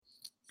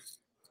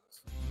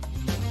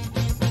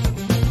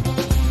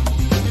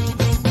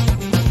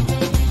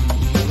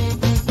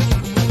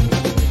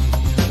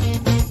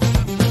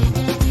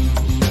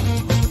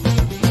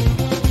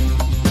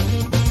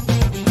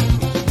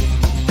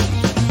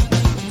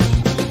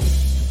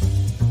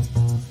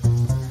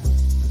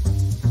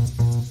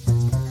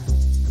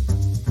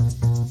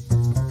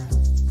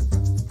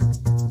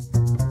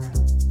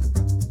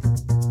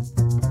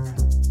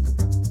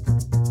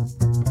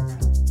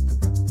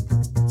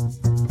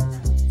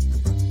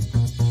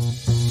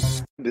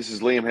this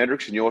is Liam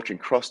Hendricks, and you're watching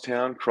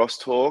Crosstown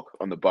Crosstalk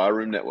on the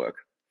Barroom Network.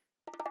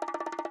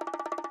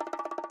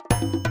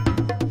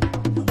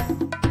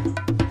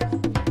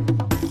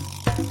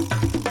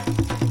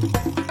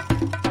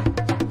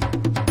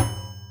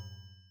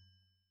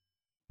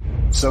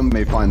 Some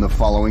may find the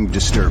following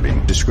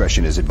disturbing.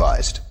 Discretion is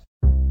advised.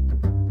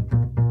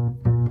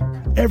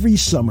 Every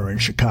summer in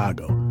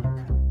Chicago,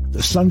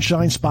 the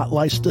sunshine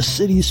spotlights the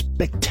city's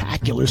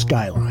spectacular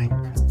skyline.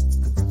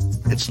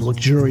 Its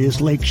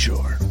luxurious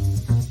lakeshore,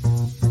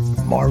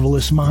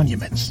 marvelous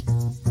monuments,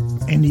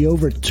 and the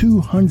over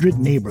 200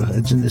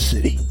 neighborhoods in the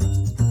city.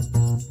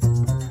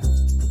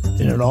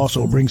 And it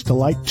also brings to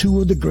light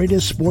two of the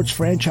greatest sports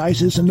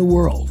franchises in the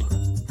world.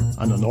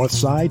 On the north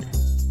side,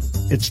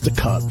 it's the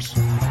Cubs.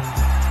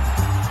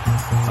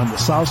 On the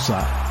south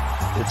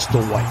side, it's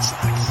the White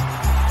Sox.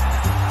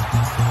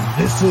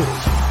 This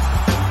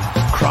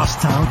is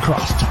Crosstown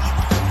Crosstalk.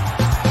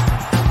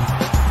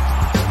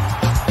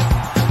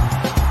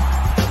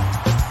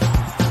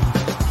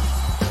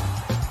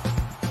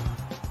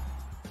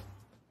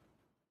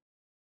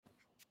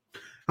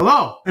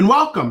 Hello and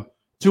welcome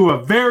to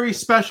a very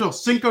special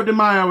Cinco de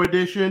Mayo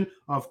edition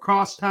of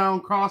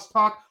Crosstown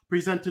Crosstalk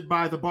presented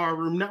by the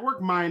Barroom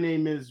Network. My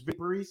name is Vic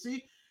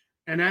Parisi,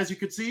 and as you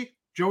can see,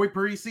 Joey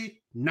Parisi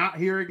not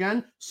here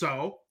again.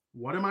 So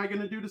what am I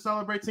going to do to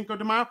celebrate Cinco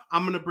de Mayo?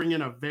 I'm going to bring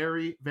in a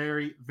very,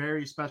 very,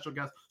 very special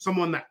guest,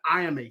 someone that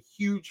I am a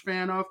huge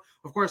fan of.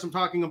 Of course, I'm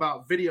talking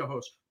about video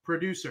host,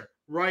 producer,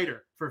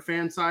 writer for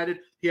Fansided.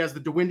 He has the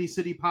DeWindy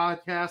City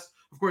podcast.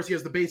 Of course, he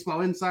has the Baseball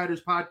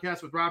Insiders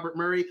podcast with Robert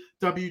Murray,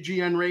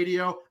 WGN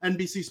Radio,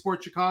 NBC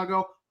Sports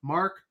Chicago,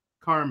 Mark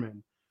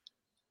Carman.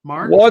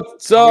 Mark,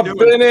 what's up,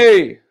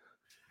 Vinny?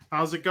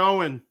 How's it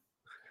going?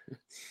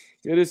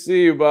 Good to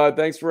see you, bud.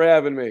 Thanks for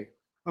having me.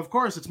 Of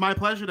course, it's my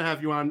pleasure to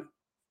have you on.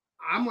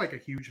 I'm like a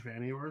huge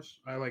fan of yours.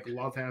 I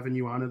love having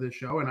you on to this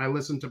show, and I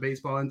listen to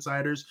Baseball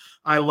Insiders.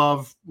 I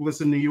love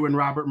listening to you and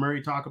Robert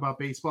Murray talk about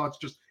baseball.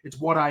 It's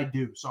what I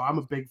do. So I'm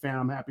a big fan.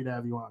 I'm happy to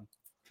have you on.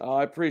 Oh,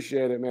 I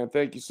appreciate it, man.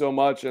 Thank you so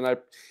much. And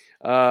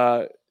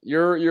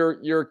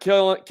you're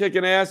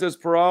kicking ass as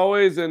per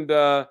always. And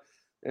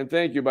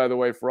thank you, by the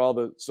way, for all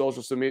the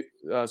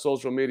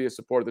social media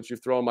support that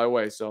you've thrown my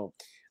way. So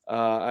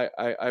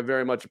I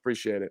very much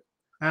appreciate it.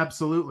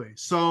 Absolutely.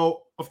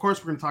 So, of course,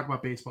 we're going to talk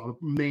about baseball.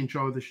 The main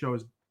show of the show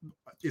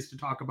is to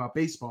talk about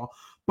baseball.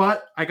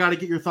 But I got to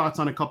get your thoughts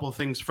on a couple of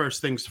things.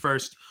 First things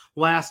first.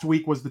 Last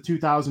week was the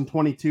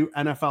 2022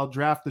 NFL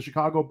Draft. The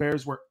Chicago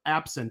Bears were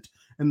absent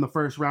in the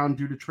first round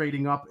due to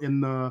trading up in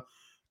the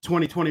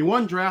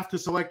 2021 draft to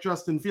select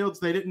Justin Fields.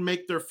 They didn't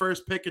make their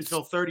first pick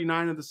until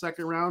 39 of the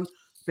second round.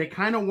 They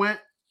kind of went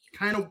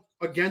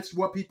against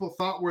what people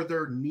thought were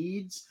their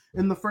needs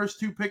in the first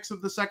two picks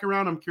of the second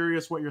round. I'm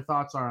curious what your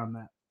thoughts are on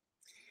that.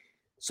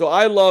 So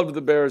I loved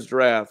the Bears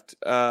draft.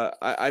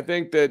 I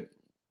think that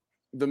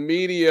the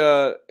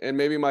media, and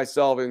maybe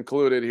myself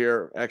included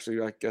here, actually,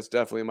 I guess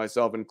definitely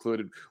myself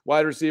included,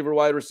 wide receiver,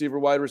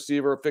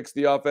 fix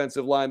the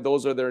offensive line.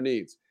 Those are their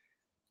needs.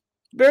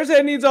 Bears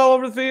had needs all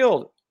over the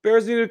field.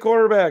 Bears needed a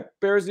quarterback.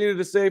 Bears needed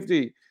a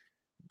safety.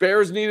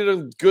 Bears needed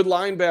a good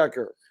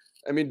linebacker.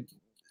 I mean,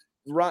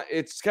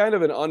 it's kind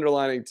of an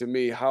underlining to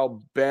me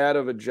how bad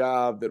of a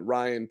job that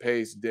Ryan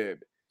Pace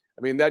did.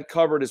 I mean, that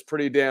cupboard is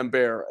pretty damn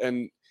bare.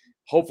 And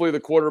hopefully the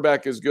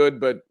quarterback is good,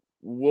 but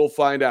we'll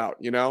find out,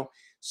 you know?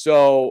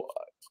 So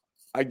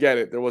I get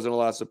it. There wasn't a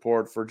lot of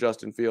support for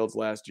Justin Fields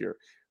last year.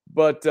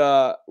 But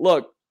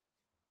look,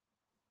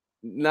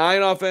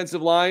 9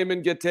 offensive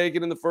linemen get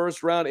taken in the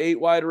first round, 8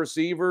 wide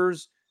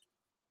receivers,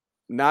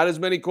 not as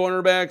many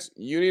cornerbacks.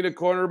 You need a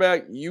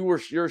cornerback.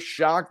 You're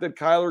shocked that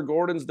Kyler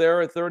Gordon's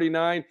there at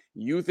 39.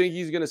 You think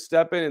he's going to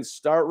step in and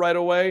start right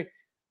away?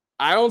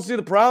 I don't see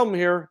the problem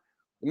here.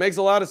 It makes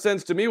a lot of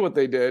sense to me what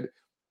they did.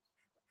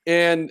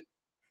 And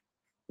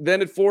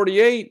then at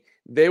 48,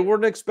 they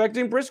weren't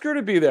expecting Brisker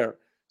to be there.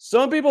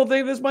 Some people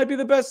think this might be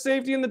the best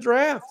safety in the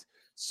draft.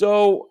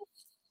 So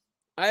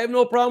I have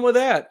no problem with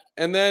that.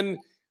 And then,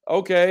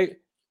 okay,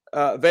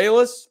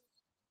 Velus,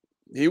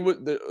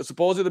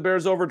 supposedly the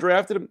Bears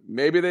overdrafted him.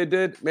 Maybe they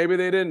did. Maybe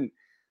they didn't.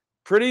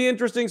 Pretty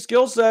interesting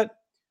skill set.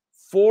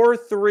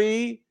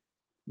 4-3,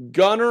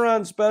 gunner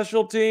on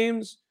special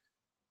teams,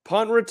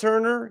 punt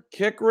returner,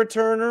 kick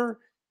returner.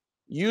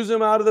 Use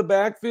him out of the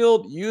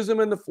backfield, use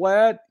him in the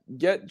flat,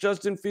 get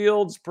Justin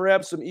Fields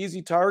perhaps some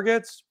easy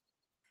targets.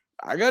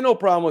 I got no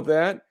problem with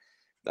that.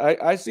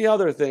 I see how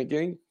they're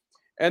thinking.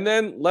 And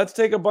then let's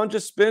take a bunch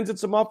of spins at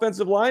some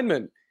offensive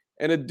linemen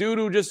and a dude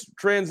who just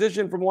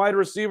transitioned from wide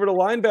receiver to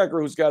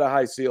linebacker who's got a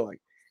high ceiling.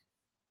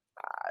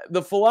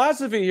 The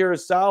philosophy here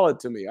is solid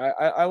to me.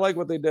 I like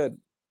what they did.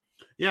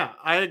 Yeah,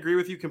 I agree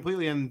with you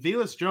completely. And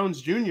Velus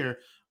Jones Jr.,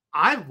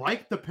 I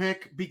like the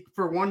pick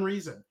for one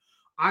reason.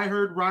 I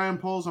heard Ryan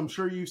Poles, I'm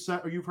sure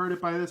you've heard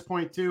it by this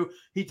point too.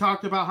 He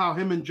talked about how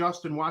him and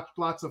Justin watched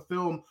lots of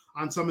film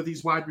on some of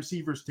these wide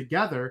receivers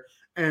together.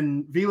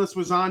 And Velus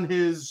was on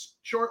his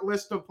short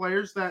list of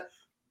players that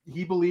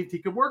he believed he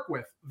could work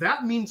with.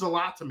 That means a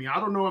lot to me. I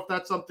don't know if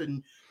that's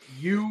something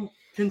you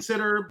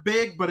consider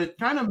big, but it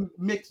kind of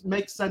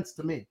makes sense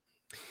to me.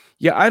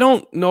 Yeah, I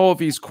don't know if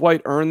he's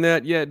quite earned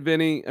that yet,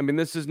 Vinny. I mean,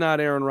 this is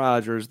not Aaron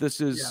Rodgers. This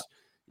is,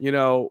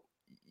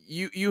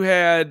 you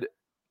had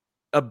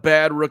a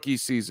bad rookie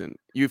season.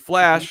 You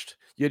flashed,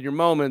 you had your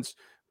moments,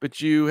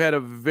 but you had a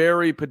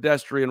very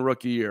pedestrian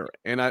rookie year.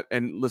 And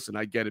listen,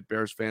 I get it.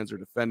 Bears fans are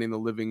defending the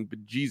living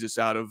bejesus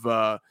out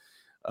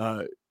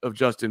of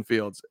Justin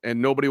Fields, and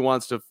nobody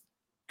wants to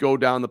go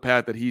down the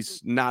path that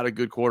he's not a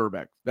good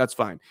quarterback. That's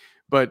fine.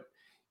 But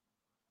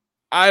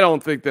I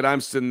don't think that I'm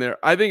sitting there.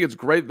 I think it's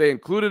great they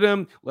included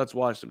him. Let's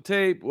watch some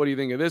tape. What do you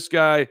think of this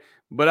guy?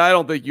 But I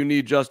don't think you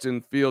need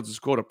Justin Fields'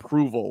 quote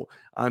approval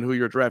on who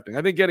you're drafting.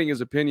 I think getting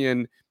his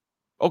opinion,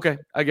 okay,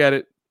 I get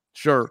it.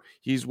 Sure,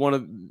 he's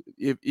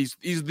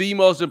he's the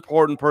most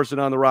important person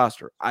on the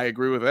roster. I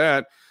agree with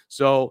that.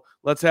 So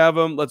let's have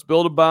him. Let's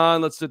build a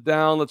bond. Let's sit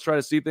down. Let's try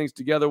to see things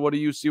together. What do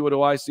you see? What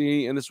do I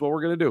see? And this is what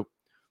we're going to do.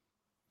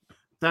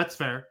 That's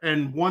fair.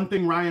 And one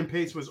thing Ryan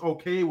Pace was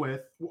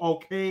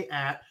okay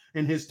at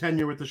in his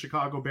tenure with the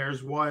Chicago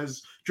Bears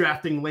was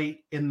drafting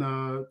late in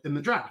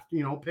the draft.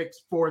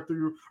 Picks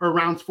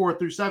rounds 4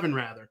 through 7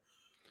 rather.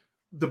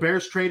 The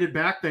Bears traded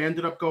back. They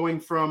ended up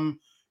going from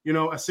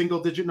a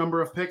single-digit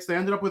number of picks. They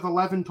ended up with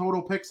 11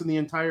 total picks in the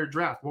entire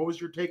draft. What was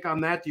your take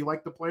on that? Do you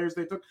like the players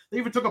they took? They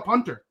even took a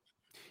punter.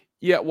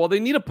 Yeah, well, they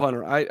need a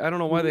punter. I don't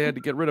know why they had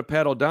to get rid of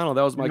Pat O'Donnell.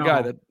 That was my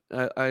guy.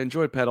 That I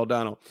enjoyed Pat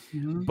O'Donnell.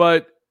 Mm-hmm.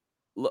 But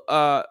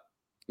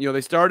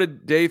they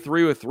started day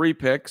 3 with 3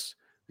 picks.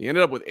 They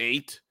ended up with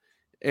 8.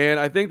 And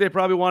I think they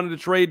probably wanted to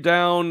trade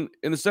down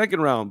in the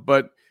second round.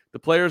 But the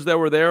players that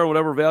were there,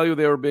 whatever value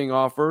they were being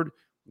offered,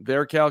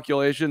 their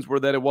calculations were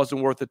that it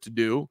wasn't worth it to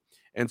do.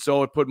 And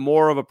so it put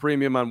more of a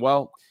premium on,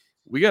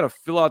 we got to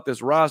fill out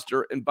this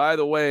roster. And by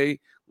the way,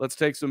 let's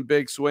take some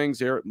big swings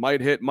here. It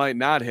might hit, might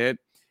not hit.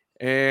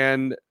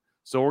 And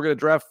so we're going to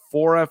draft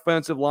 4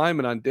 offensive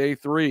linemen on day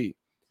 3.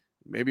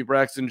 Maybe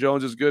Braxton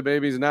Jones is good.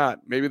 Maybe he's not.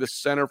 Maybe the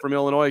center from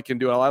Illinois can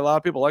do it. A lot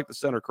of people like the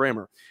center,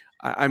 Kramer.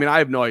 I mean, I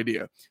have no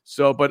idea.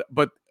 So,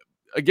 but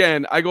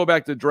again, I go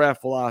back to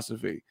draft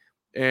philosophy.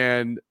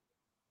 And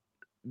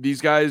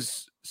these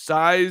guys,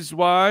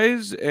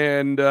 size-wise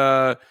and,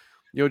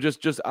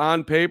 just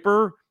on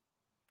paper,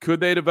 could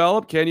they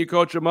develop? Can you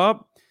coach them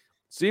up?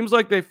 Seems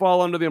like they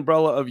fall under the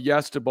umbrella of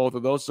yes to both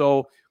of those.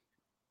 So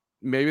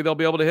maybe they'll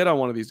be able to hit on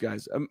one of these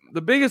guys.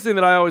 The biggest thing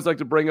that I always like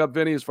to bring up,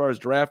 Vinny, as far as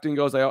drafting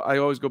goes, I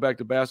always go back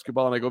to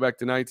basketball, and I go back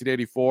to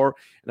 1984,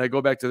 and I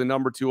go back to the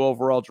number 2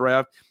 overall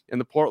draft,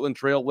 and the Portland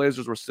Trail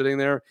Blazers were sitting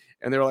there,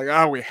 and they were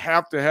like, we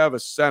have to have a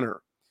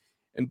center.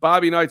 And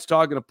Bobby Knight's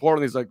talking to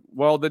Portland. He's like,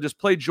 well, they just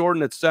play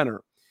Jordan at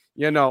center.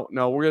 No,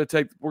 we're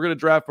going to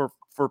draft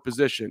for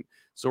position.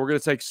 So we're going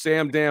to take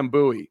Sam Dan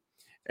Bowie.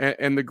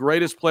 And the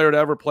greatest player to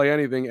ever play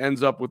anything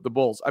ends up with the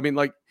Bulls. I mean,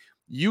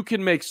 you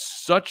can make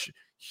such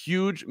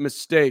huge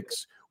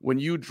mistakes when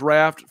you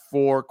draft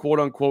for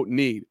quote-unquote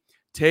need.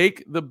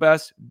 Take the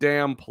best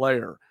damn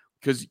player,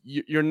 because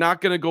you're not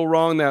going to go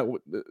wrong.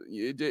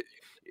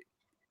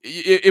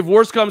 If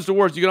worse comes to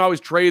worse, you can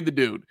always trade the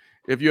dude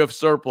if you have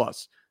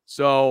surplus.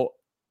 So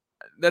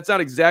that's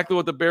not exactly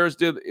what the Bears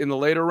did in the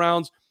later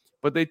rounds,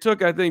 but they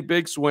took, I think,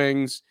 big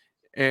swings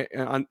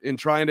in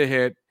trying to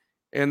hit,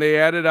 and they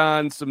added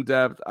on some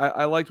depth.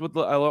 I liked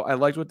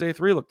what day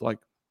 3 looked like.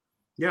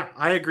 Yeah,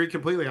 I agree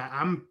completely.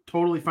 I'm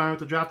totally fine with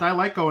the draft. I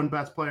like going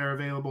best player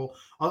available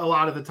a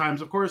lot of the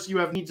times. Of course, you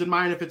have needs in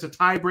mind. If it's a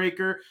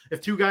tiebreaker,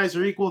 if 2 guys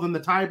are equal, then the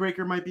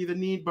tiebreaker might be the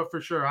need. But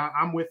for sure,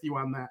 I'm with you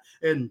on that.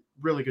 And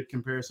really good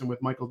comparison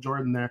with Michael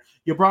Jordan there.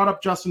 You brought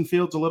up Justin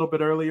Fields a little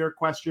bit earlier,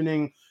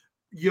 questioning.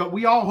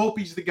 We all hope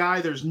he's the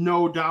guy. There's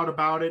no doubt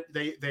about it.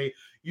 They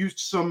used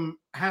some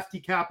hefty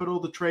capital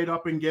to trade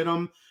up and get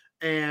him,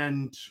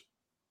 and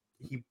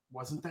he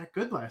wasn't that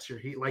good last year.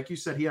 He, like you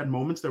said, he had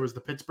moments. There was the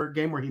Pittsburgh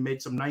game where he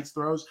made some nice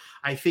throws.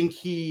 I think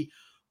he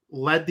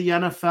led the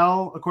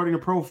NFL, according to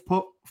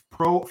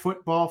Pro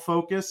Football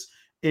Focus,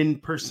 in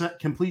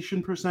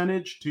completion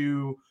percentage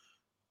to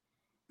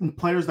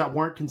players that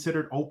weren't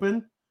considered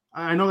open.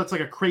 I know that's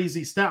like a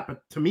crazy stat,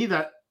 but to me,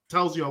 that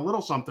tells you a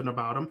little something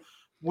about him.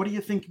 What do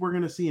you think we're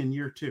going to see in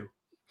year 2?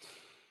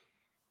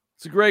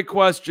 It's a great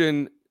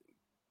question,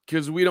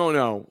 because we don't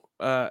know.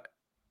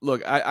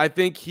 Look, I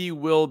think he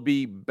will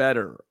be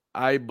better.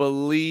 I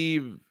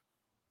believe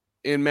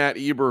in Matt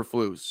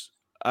Eberflus.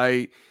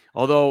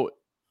 Although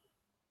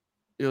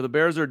the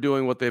Bears are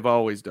doing what they've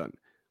always done.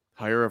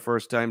 Hire a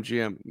first-time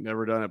GM.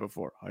 Never done it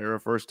before. Hire a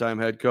first-time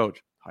head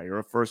coach. Hire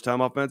a first-time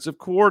offensive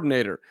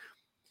coordinator.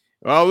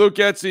 Well, Luke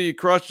Getsy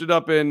crushed it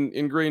up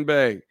in Green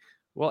Bay.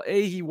 Well,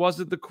 A, he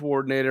wasn't the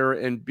coordinator,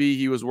 and B,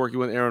 he was working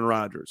with Aaron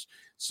Rodgers.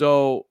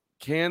 So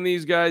can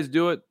these guys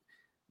do it?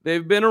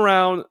 They've been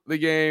around the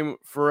game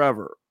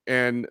forever.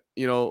 And,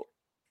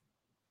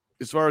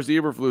 as far as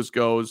Eberflus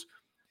goes,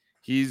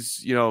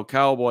 he's,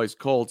 Cowboys,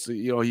 Colts,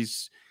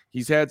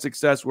 he's had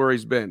success where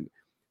he's been.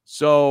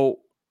 So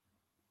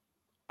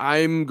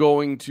I'm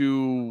going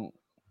to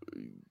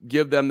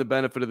give them the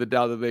benefit of the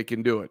doubt that they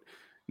can do it.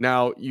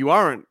 Now, you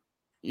aren't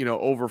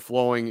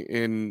overflowing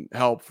in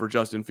help for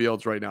Justin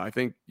Fields right now. I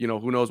think,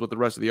 who knows what the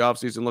rest of the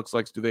offseason looks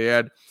like. Do they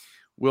add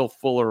Will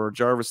Fuller or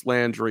Jarvis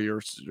Landry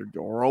or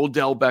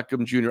Odell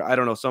Beckham Jr.? I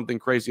don't know, something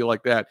crazy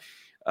like that.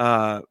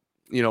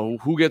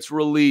 Who gets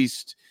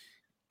released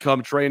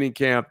come training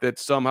camp that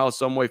somehow,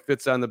 some way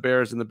fits on the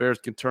Bears and the Bears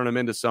can turn them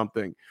into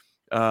something.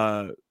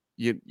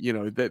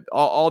 That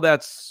all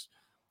that's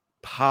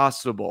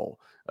possible.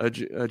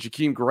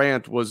 Jakeem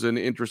Grant was an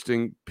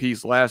interesting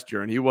piece last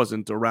year, and he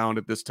wasn't around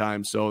at this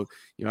time. So,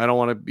 I don't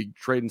want to be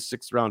trading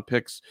 6th round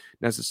picks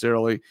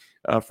necessarily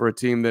for a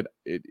team that,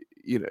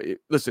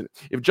 listen,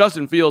 if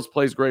Justin Fields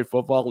plays great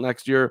football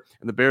next year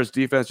and the Bears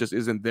defense just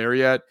isn't there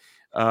yet,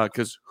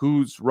 because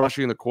who's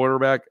rushing the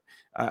quarterback?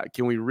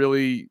 Can we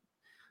really,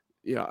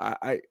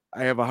 I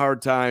have a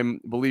hard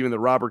time believing that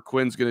Robert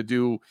Quinn's going to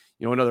do,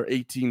 another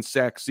 18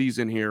 sack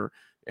season here.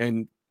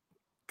 And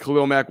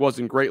Khalil Mack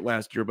wasn't great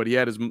last year, but he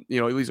had his,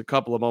 at least a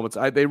couple of moments.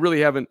 They really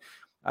haven't.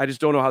 I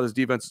just don't know how this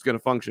defense is going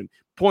to function.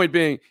 Point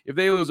being, if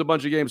they lose a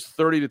bunch of games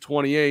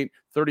 30-28,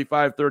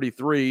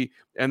 35-33,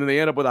 and then they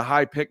end up with a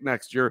high pick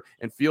next year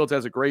and Fields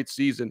has a great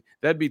season,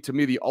 that'd be, to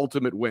me, the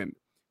ultimate win,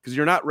 because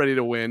you're not ready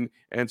to win.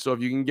 And so if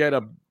you can get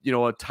a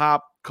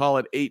top, call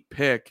it 8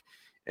 pick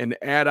and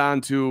add on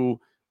to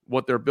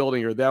what they're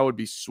building here, that would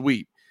be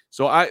sweet.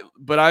 So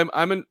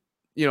I'm in,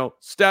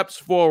 steps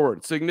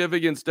forward,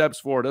 significant steps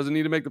forward. Doesn't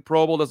need to make the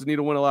Pro Bowl, doesn't need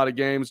to win a lot of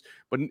games,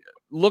 but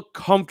look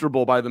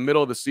comfortable by the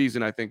middle of the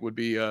season, I think would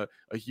be a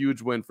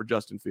huge win for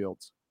Justin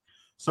Fields.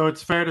 So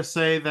it's fair to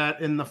say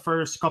that in the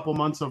first couple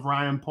months of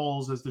Ryan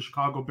Poles as the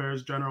Chicago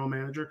Bears general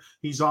manager,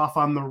 he's off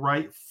on the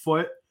right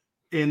foot,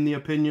 in the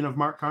opinion of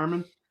Mark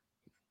Carman?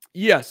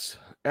 Yes,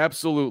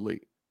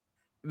 absolutely.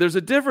 There's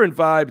a different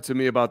vibe to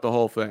me about the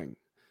whole thing.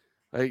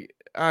 Like,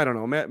 I don't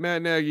know, Matt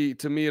Nagy,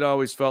 to me, it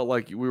always felt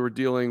like we were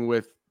dealing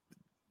with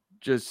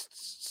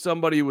just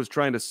somebody who was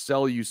trying to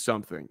sell you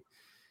something.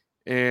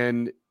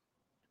 And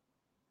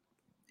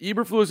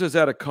Eberflus has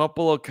had a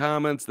couple of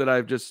comments that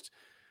I've just,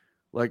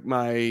 like,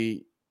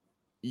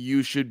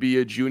 you should be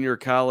a junior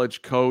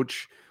college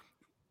coach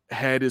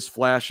head is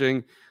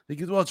flashing. He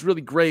goes, well, it's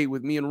really great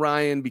with me and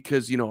Ryan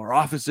because, our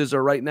offices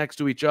are right next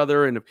to each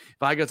other. And if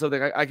I got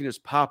something, I can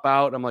just pop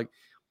out. I'm like,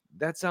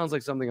 that sounds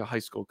like something a high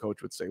school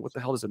coach would say. What the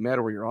hell does it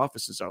matter where your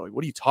offices are? Like,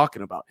 what are you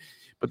talking about?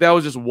 But that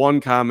was just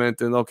one comment,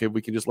 and okay, we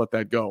can just let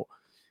that go.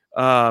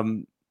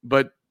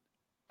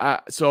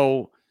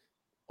 So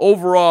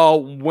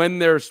overall, when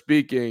they're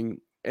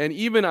speaking, and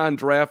even on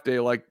draft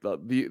day, like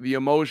the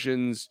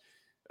emotions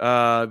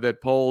that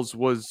Poles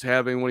was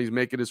having when he's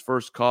making his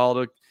first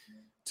call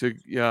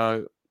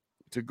to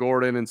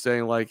Gordon and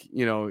saying, like,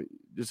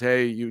 just,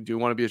 hey, you do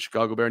want to be a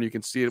Chicago Bear, and you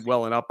can see it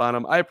welling up on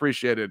him. I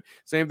appreciate it.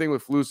 Same thing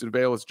with Flus and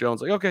Velus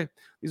Jones. Like, okay,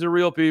 these are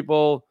real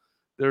people.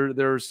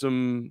 There's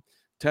some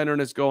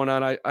tenderness going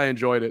on. I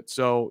enjoyed it.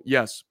 So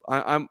yes,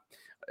 I'm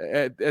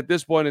at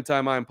this point in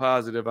time, I'm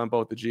positive on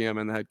both the GM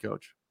and the head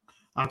coach.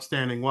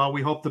 Outstanding. Well,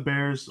 we hope the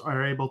Bears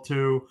are able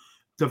to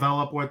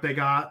develop what they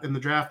got in the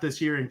draft this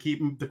year and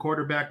keep the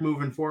quarterback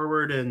moving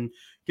forward and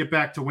get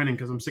back to winning,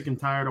 because I'm sick and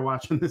tired of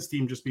watching this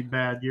team just be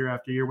bad year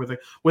after year with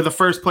a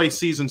first place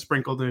season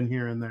sprinkled in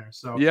here and there.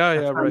 So yeah,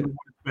 right.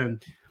 It's been.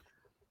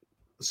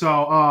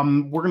 So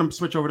we're going to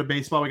switch over to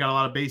baseball. We got a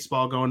lot of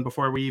baseball going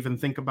before we even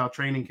think about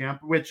training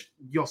camp, which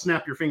you'll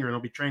snap your finger and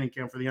it'll be training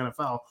camp for the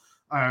NFL.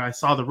 I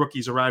saw the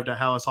rookies arrived at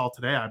Hallis Hall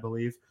today, I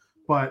believe.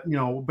 But,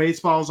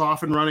 baseball's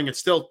off and running. It's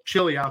still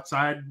chilly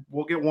outside.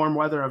 We'll get warm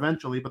weather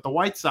eventually. But the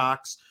White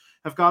Sox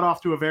have got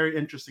off to a very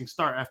interesting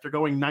start. After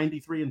going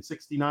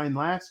 93-69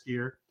 last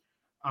year,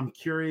 I'm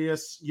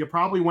curious. You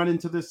probably went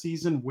into this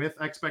season with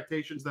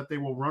expectations that they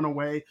will run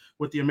away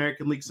with the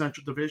American League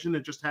Central Division.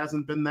 It just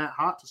hasn't been that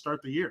hot to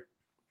start the year.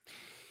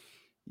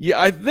 Yeah,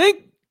 I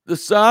think the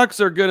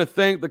Sox are going to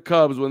thank the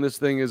Cubs when this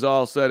thing is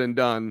all said and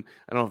done.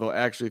 I don't know if they'll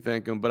actually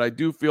thank them, but I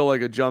do feel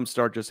like a jump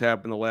start just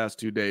happened the last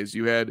 2 days.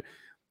 You had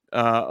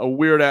a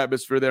weird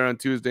atmosphere there on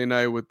Tuesday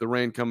night with the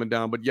rain coming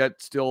down, but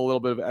yet still a little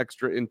bit of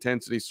extra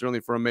intensity, certainly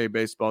for a May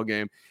baseball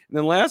game. And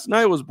then last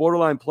night was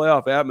borderline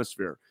playoff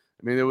atmosphere.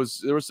 I mean, there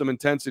was some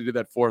intensity to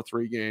that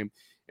 4-3 game.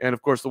 And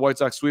of course, the White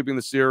Sox sweeping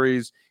the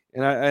series.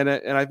 And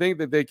I think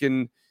that they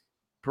can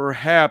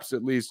perhaps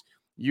at least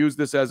use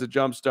this as a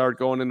jump start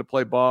going into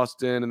play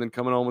Boston and then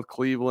coming home with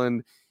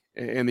Cleveland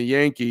and the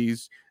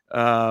Yankees.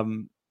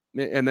 And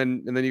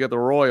then you got the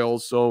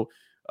Royals. So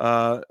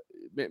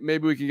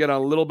maybe we can get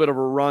on a little bit of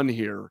a run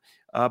here.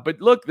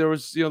 But look, there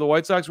was, the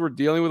White Sox were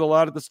dealing with a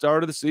lot at the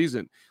start of the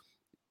season.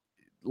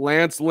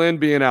 Lance Lynn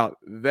being out,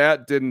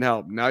 that didn't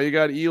help. Now you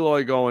got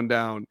Eloy going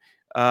down.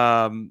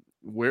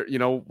 Where,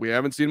 we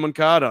haven't seen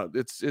Moncada.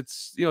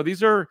 It's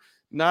these are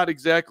not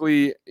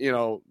exactly,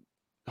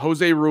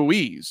 Jose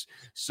Ruiz.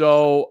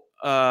 So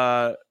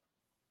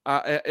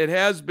it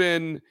has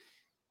been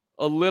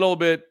a little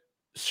bit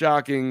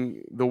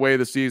shocking the way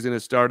the season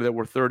has started, that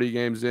we're 30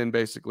 games in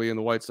basically, and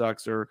the White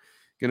Sox are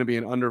going to be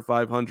an under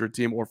 500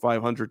 team or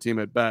 500 team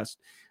at best.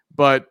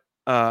 But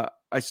I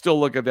still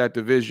look at that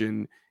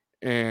division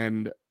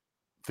and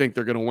think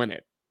they're going to win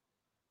it.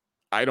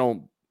 I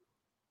don't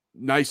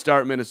nice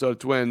start, Minnesota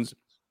Twins.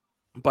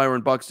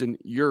 Byron Buxton,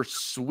 you're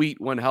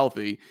sweet when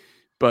healthy,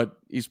 but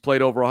he's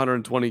played over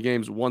 120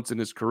 games once in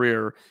his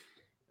career.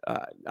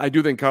 I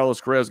do think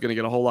Carlos Correa is going to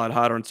get a whole lot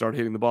hotter and start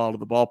hitting the ball out of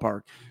the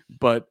ballpark,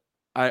 but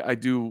I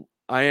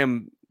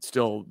am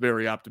still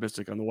very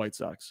optimistic on the White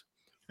Sox.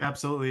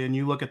 Absolutely. And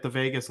you look at the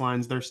Vegas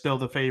lines, they're still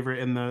the favorite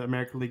in the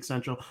American League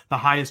Central, the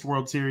highest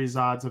World Series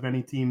odds of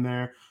any team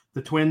there.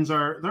 The Twins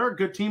they're a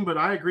good team, but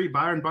I agree.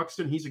 Byron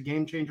Buxton, he's a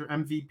game changer,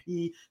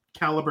 MVP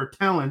caliber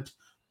talent,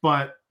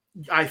 but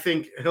I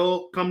think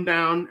he'll come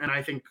down, and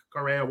I think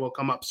Correa will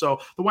come up. So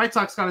the White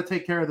Sox got to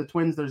take care of the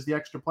Twins. There's the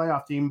extra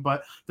playoff team,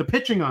 but the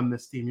pitching on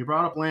this team, you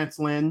brought up Lance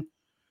Lynn.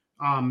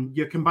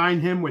 You combine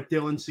him with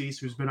Dylan Cease,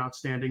 who's been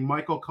outstanding.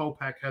 Michael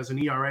Kopech has an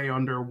ERA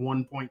under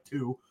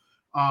 1.2.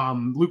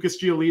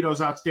 Lucas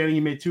Giolito's outstanding.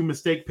 He made 2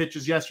 mistake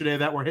pitches yesterday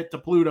that were hit to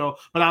Pluto,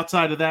 but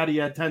outside of that, he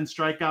had 10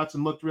 strikeouts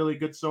and looked really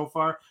good so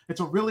far. It's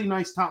a really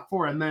nice top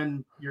 4, and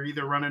then you're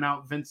either running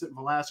out Vincent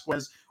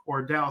Velasquez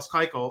or Dallas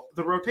Keuchel.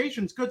 The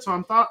rotation's good, so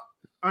I'm thought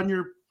on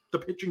the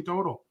pitching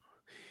total.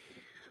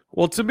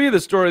 Well, to me, the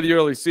story of the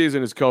early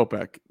season is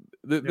Kopech.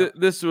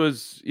 This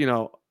was,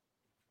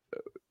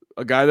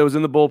 a guy that was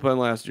in the bullpen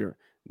last year.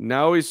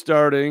 Now he's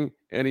starting,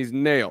 and he's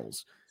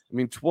nails. I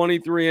mean,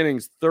 23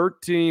 innings,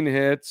 13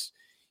 hits.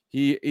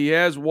 He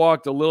has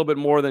walked a little bit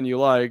more than you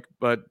like,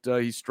 but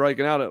he's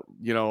striking out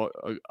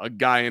a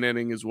guy an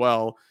inning as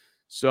well.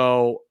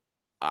 So,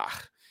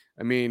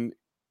 and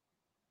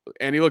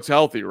he looks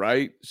healthy,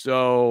 right?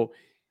 So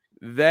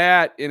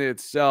that in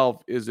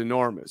itself is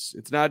enormous.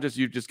 It's not just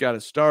you've just got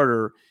a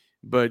starter,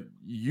 but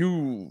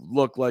you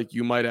look like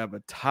you might have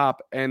a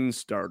top end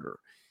starter,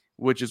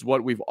 which is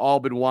what we've all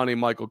been wanting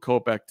Michael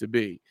Kopech to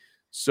be.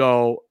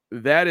 So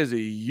that is a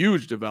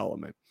huge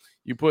development.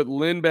 You put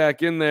Lynn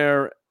back in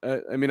there.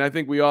 I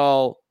think we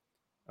all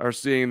are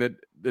seeing that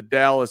the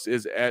Dallas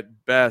is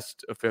at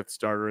best a 5th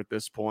starter at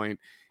this point,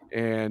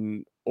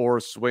 or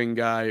a swing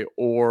guy,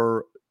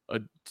 or a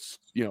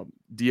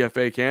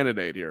DFA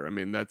candidate here. I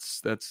mean,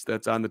 that's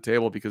on the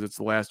table because it's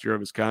the last year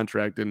of his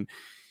contract, and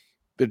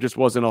there just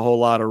wasn't a whole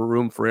lot of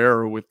room for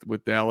error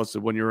with Dallas.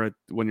 And when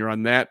you're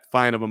on that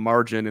fine of a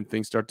margin and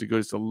things start to go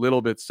just a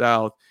little bit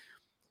south,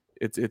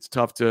 it's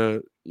tough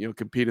to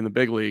compete in the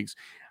big leagues.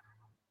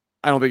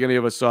 I don't think any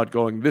of us saw it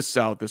going this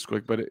south this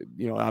quick, but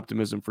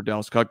optimism for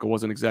Dallas Keuchel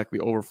wasn't exactly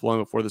overflowing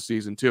before the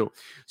season too.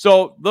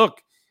 So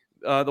look,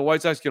 the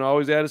White Sox can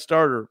always add a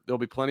starter. There'll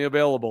be plenty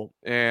available,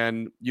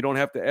 and you don't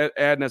have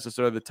to add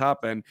necessarily the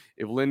top end.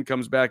 If Lynn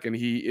comes back and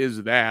he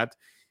is that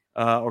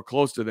or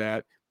close to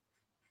that,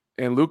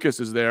 and Lucas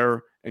is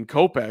there and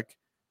Kopech,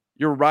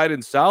 you're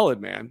riding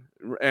solid, man.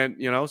 And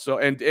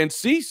and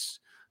Cease,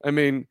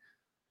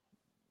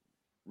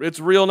 it's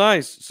real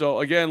nice.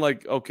 So again,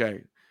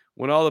 okay,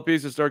 when all the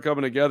pieces start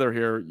coming together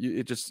here,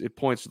 it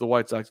points to the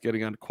White Sox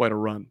getting on quite a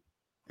run.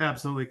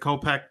 Absolutely.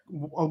 Kopech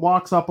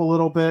walks up a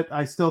little bit.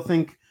 I still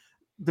think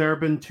there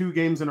have been 2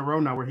 games in a row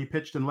now where he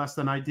pitched in less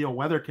than ideal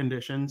weather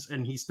conditions,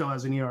 and he still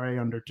has an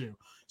ERA under 2.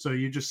 So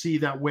you just see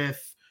that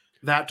with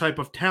that type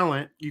of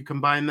talent, you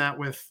combine that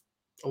with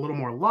a little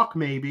more luck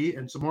maybe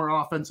and some more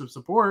offensive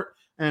support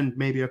and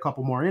maybe a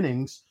couple more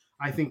innings.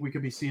 I think we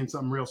could be seeing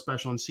something real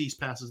special, and Cease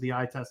passes the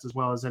eye test as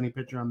well as any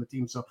pitcher on the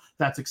team. So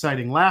that's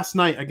exciting. Last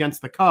night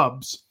against the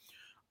Cubs,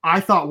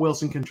 I thought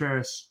Wilson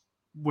Contreras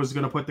was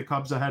going to put the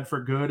Cubs ahead for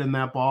good in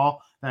that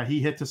ball that he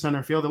hit to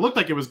center field. It looked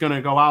like it was going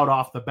to go out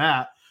off the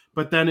bat,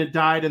 but then it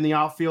died in the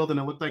outfield, and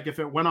it looked like if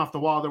it went off the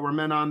wall, there were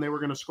men on, they were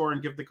going to score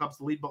and give the Cubs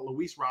the lead. But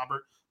Luis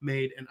Robert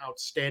made an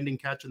outstanding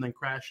catch and then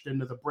crashed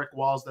into the brick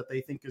walls that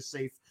they think is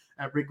safe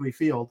at Wrigley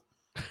Field.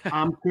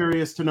 I'm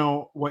curious to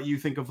know what you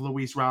think of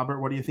Luis Robert.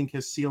 What do you think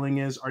his ceiling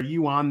is? Are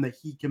you on that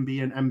he can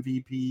be an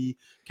MVP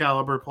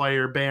caliber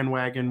player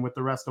bandwagon with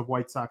the rest of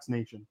White Sox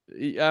Nation?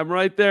 I'm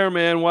right there,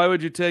 man. Why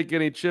would you take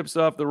any chips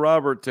off the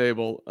Robert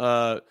table?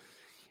 I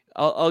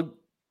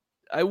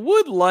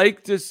would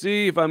like to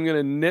see, if I'm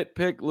going to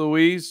nitpick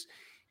Luis,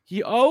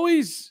 he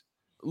always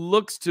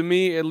looks to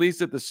me, at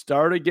least at the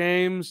start of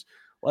games,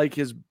 like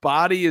his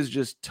body is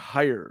just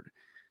tired.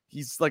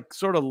 He's like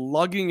sort of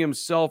lugging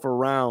himself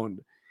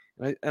around.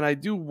 And I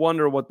do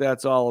wonder what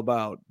that's all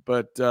about.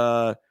 But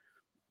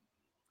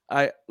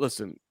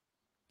listen,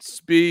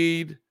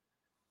 speed,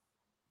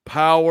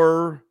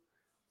 power,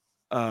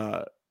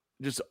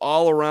 just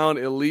all around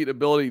elite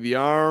ability, the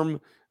arm.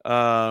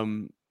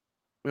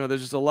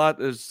 There's just a lot.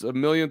 There's a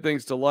million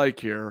things to like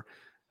here.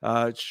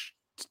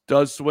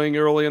 Does swing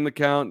early in the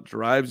count,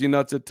 drives you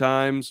nuts at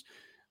times.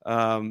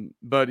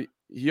 But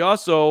he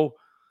also,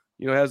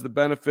 has the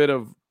benefit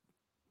of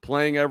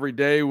playing every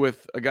day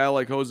with a guy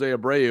like Jose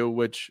Abreu,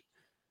 which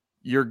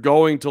you're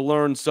going to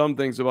learn some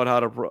things about how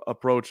to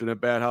approach an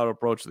at-bat, how to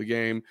approach the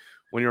game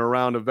when you're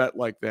around a vet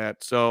like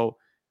that. So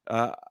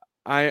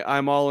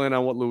I'm all in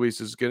on what Luis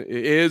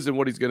is and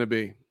what he's going to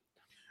be.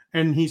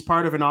 And he's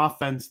part of an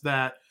offense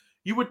that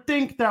you would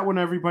think that when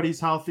everybody's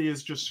healthy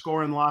is just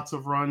scoring lots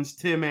of runs.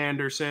 Tim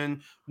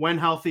Anderson, when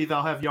healthy,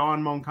 they'll have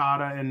Yohan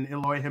Moncada and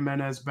Eloy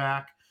Jimenez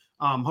back.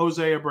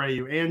 Jose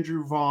Abreu,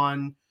 Andrew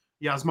Vaughn,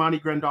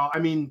 Yasmani Grandal. I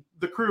mean,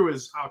 the crew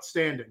is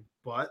outstanding,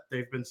 but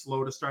they've been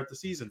slow to start the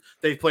season.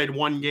 They've played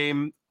one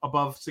game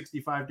above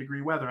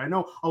 65-degree weather. I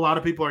know a lot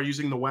of people are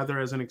using the weather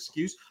as an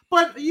excuse,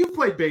 but you've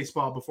played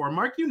baseball before,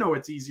 Mark. You know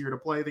it's easier to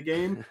play the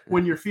game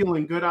when you're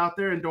feeling good out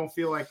there and don't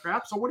feel like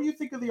crap. So what do you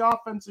think of the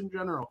offense in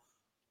general?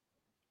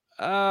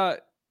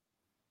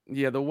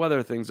 Yeah, the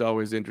weather thing's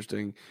always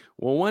interesting.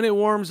 Well, when it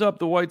warms up,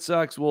 the White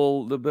Sox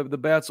will the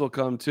bats will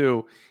come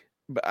too.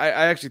 But I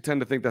actually tend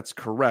to think that's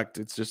correct.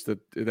 It's just that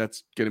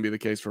that's going to be the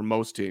case for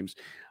most teams.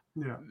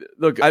 Yeah.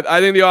 Look,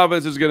 I think the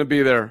offense is going to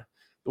be there.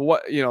 I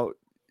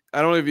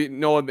don't know if you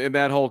know in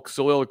that whole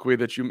soliloquy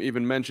that you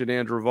even mentioned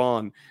Andrew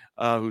Vaughn,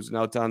 who's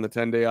now on the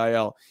 10-day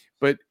IL.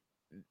 But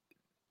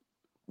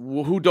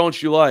who don't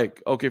you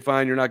like? Okay,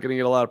 fine, you're not going to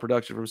get a lot of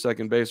production from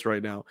second base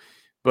right now,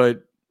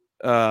 but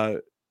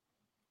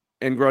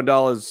and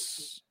Grandal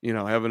is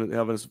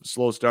having a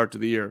slow start to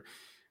the year.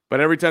 But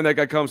every time that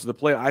guy comes to the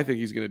plate, I think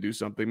he's going to do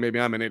something. Maybe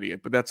I'm an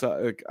idiot, but that's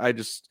I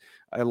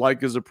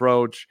like his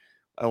approach.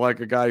 I like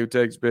a guy who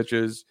takes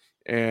pitches,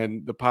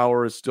 and the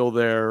power is still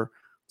there.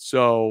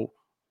 So,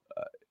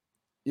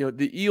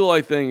 the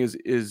Eloy thing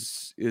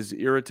is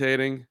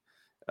irritating,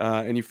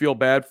 and you feel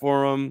bad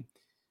for him.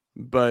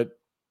 But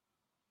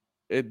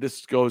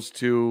this goes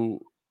to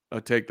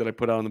a take that I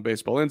put out on the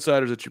Baseball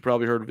Insiders that you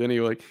probably heard of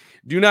anyway.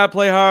 Do not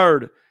play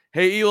hard.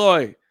 Hey,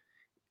 Eloy,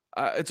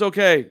 it's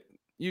okay.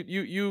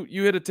 You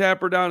hit a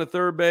tapper down to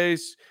third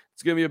base.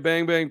 It's going to be a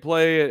bang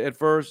play at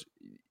first.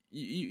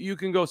 You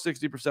can go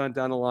 60%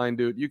 down the line,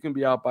 dude. You can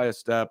be out by a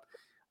step.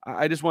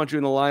 I just want you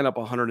in the lineup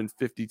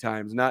 150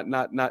 times, not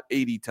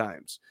 80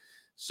 times.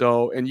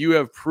 So, and you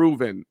have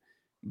proven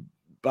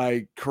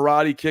by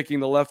karate kicking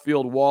the left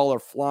field wall or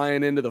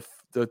flying into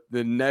the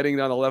netting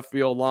down the left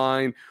field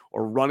line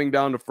or running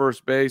down to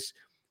first base,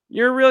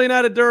 you're really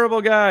not a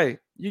durable guy.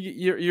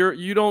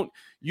 You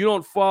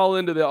don't fall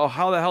into the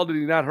how the hell did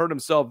he not hurt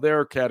himself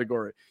there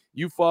category.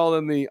 You fall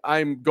in the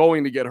I'm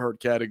going to get hurt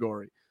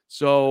category.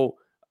 So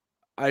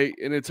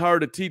and it's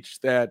hard to teach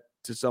that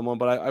to someone,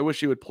 but I wish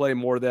he would play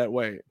more that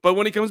way. But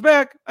when he comes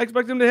back, I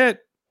expect him to hit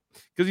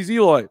because he's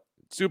Eloy,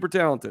 super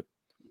talented.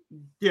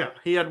 Yeah,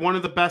 he had one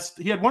of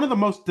the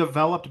most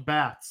developed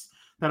bats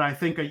that I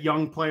think a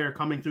young player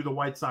coming through the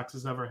White Sox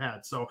has ever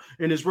had. So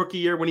in his rookie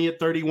year, when he hit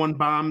 31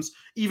 bombs,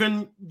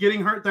 even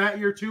getting hurt that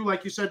year too,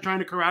 like you said, trying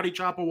to karate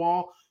chop a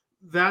wall,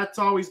 that's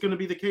always going to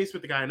be the case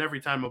with the guy. And every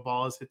time a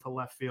ball is hit to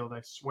left field,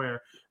 I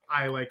swear,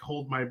 I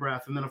hold my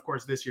breath. And then of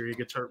course this year he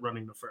gets hurt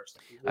running to first.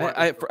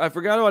 I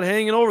forgot about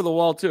hanging over the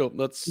wall too.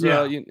 Let's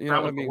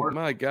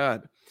my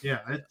God. Yeah,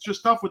 it's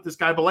just tough with this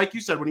guy. But like you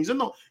said, when he's in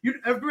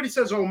everybody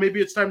says, oh, maybe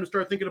it's time to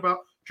start thinking about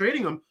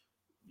trading him.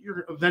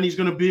 Then he's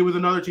going to be with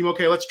another team.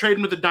 Okay, let's trade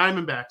him to the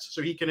Diamondbacks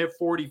so he can hit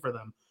 40 for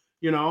them.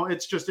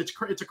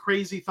 It's a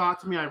crazy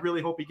thought to me. I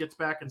really hope he gets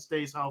back and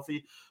stays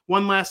healthy.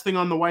 One last thing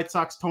on the White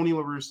Sox, Tony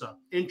La Russa.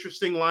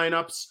 Interesting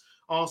lineups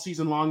all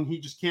season long. He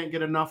just can't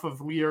get enough of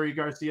Leury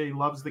Garcia. He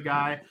loves the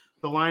guy.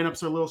 The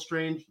lineups are a little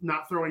strange.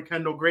 Not throwing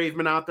Kendall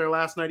Graveman out there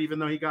last night, even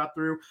though he got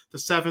through the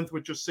seventh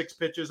with just 6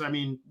 pitches. I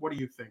mean, what do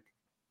you think?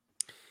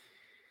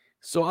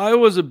 So I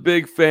was a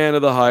big fan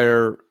of the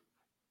hire.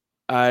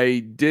 I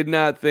did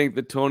not think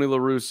that Tony La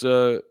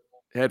Russa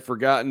had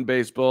forgotten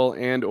baseball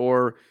and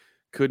or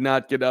could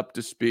not get up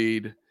to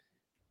speed.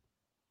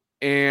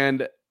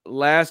 And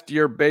last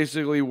year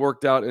basically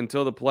worked out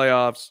until the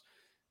playoffs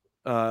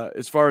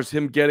as far as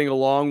him getting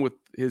along with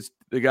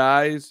the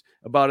guys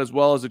about as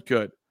well as it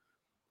could.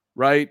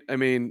 Right? I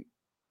mean,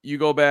 you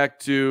go back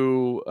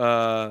to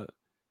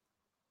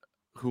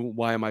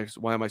why am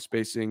I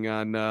spacing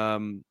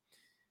on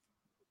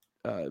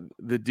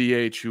the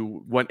DH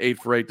who went 8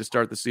 for 8 to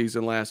start the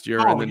season last year.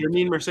 Oh, and then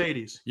Yermin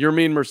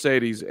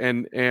Mercedes.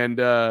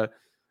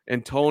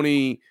 And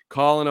Tony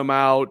calling him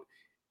out,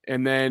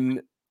 and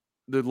then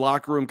the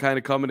locker room kind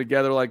of coming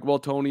together like, well,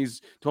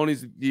 Tony's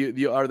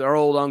our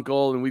old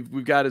uncle, and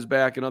we've got his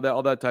back and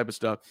all that type of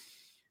stuff.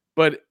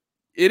 But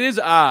it is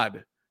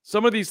odd.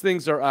 Some of these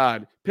things are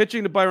odd.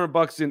 Pitching to Byron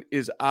Buxton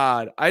is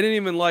odd. I didn't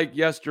even like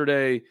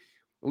yesterday.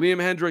 Liam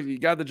Hendriks, he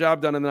got the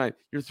job done in the night.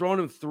 You're throwing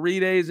him 3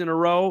 days in a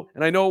row,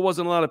 and I know it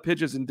wasn't a lot of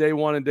pitches in day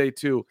 1 and day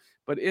 2,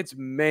 but it's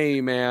May,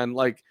 man.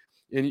 Like,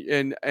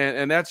 and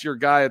that's your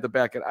guy at the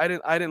back end.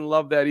 I didn't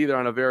love that either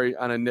on a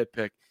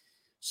nitpick.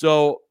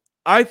 So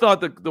I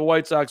thought that the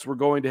White Sox were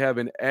going to have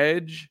an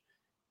edge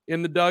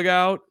in the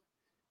dugout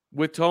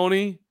with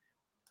Tony,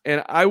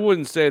 and I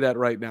wouldn't say that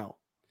right now.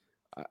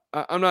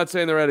 I'm not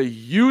saying they're at a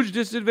huge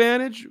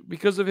disadvantage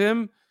because of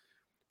him,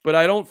 but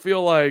I don't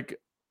feel like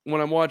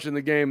when I'm watching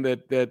the game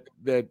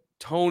that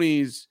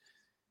Tony's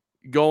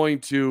going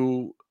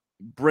to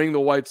bring the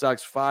White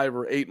Sox 5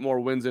 or 8 more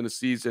wins in a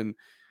season,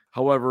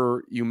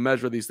 however you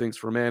measure these things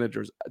for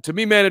managers. To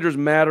me, managers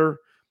matter.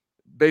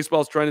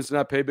 Baseball's trying to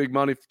not pay big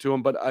money to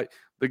them, but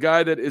the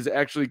guy that is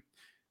actually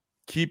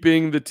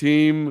keeping the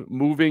team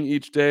moving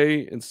each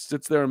day and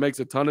sits there and makes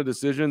a ton of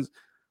decisions,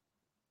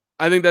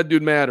 I think that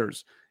dude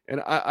matters. And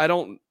I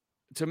don't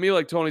 – to me,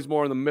 like, Tony's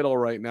more in the middle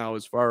right now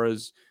as far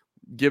as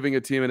giving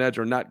a team an edge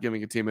or not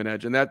giving a team an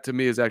edge. And that, to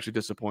me, is actually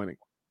disappointing.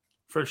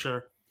 For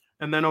sure.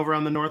 And then over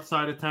on the north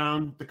side of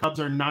town, the Cubs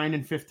are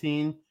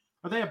 9-15.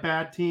 Are they a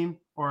bad team,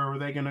 or are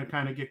they going to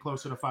kind of get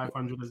closer to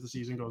 500 as the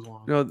season goes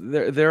along? No,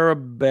 they're a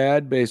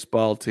bad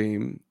baseball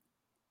team,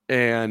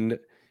 and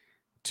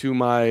to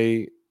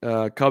my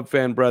Cub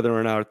fan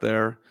brethren out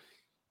there,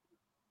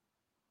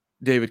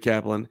 David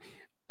Kaplan,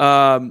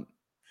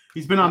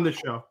 he's been on this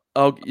show.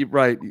 Oh,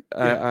 right.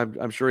 Yeah.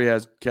 I'm sure he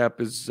has.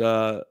 Cap is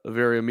a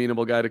very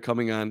amenable guy to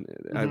coming on.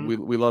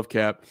 We love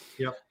Cap.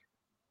 Yep.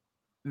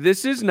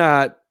 This is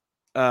not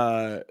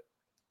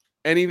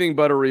anything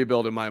but a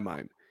rebuild in my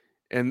mind,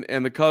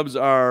 and the Cubs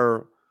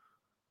are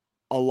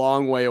a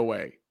long way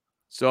away.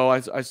 So I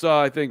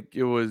saw, I think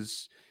it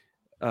was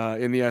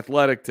in the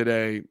Athletic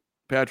today,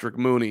 Patrick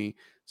Mooney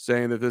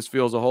saying that this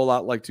feels a whole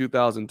lot like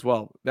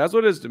 2012. That's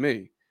what it is to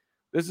me.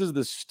 This is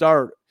the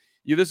start.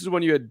 This is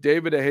when you had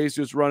David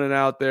DeJesus running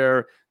out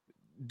there.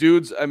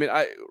 Dudes, I mean,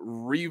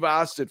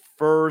 Rivas at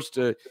first,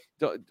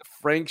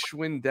 Frank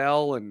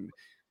Schwindel and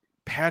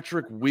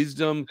Patrick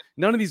Wisdom.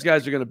 None of these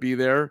guys are going to be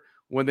there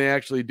when they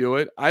actually do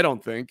it. I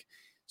don't think.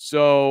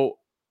 So,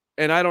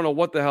 and I don't know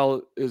what the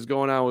hell is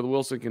going on with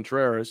Wilson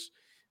Contreras.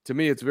 To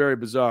me, it's very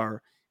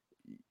bizarre.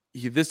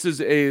 This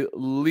is a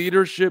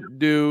leadership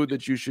dude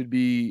that you should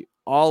be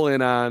all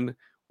in on,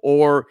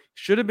 or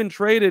should have been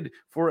traded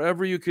for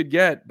whatever you could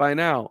get by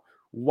now.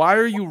 Why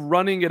are you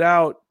running it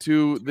out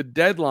to the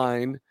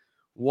deadline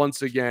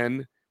once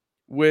again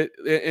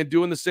and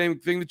doing the same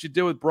thing that you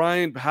did with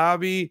Bryant,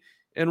 Javi,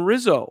 and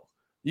Rizzo?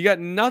 You got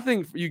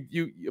nothing.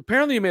 You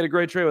apparently you made a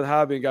great trade with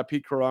Javi and got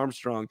Pete Crow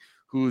Armstrong,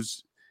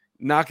 who's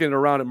knocking it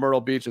around at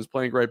Myrtle Beach and is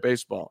playing great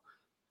baseball.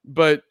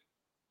 But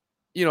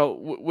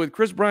with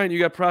Chris Bryant, you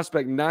got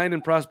prospect 9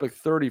 and prospect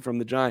 30 from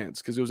the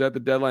Giants because it was at the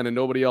deadline and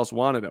nobody else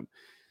wanted him.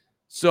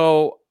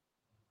 So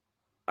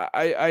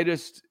I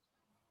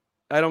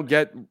don't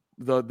get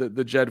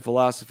the Jed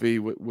philosophy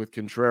with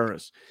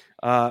Contreras.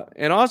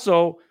 And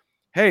also,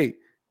 hey,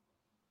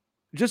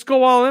 just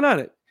go all in on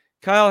it.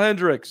 Kyle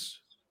Hendricks,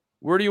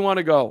 where do you want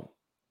to go?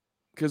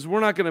 Because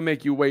we're not going to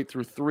make you wait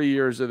through 3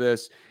 years of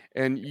this,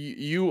 and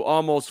you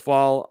almost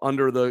fall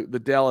under the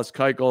Dallas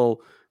Keuchel.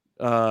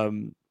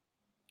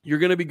 You're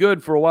going to be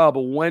good for a while,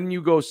 but when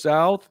you go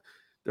south,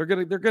 they're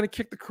gonna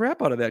kick the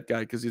crap out of that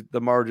guy because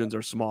the margins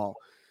are small.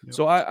 Yep.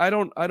 So I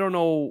don't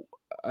know.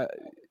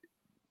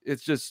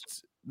 It's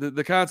just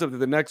the concept that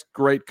the next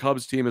great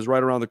Cubs team is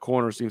right around the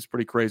corner seems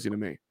pretty crazy to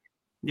me.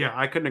 Yeah,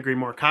 I couldn't agree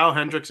more. Kyle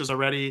Hendricks is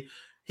already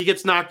 – he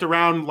gets knocked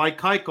around like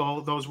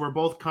Keuchel. Those were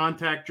both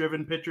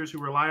contact-driven pitchers who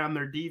rely on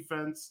their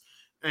defense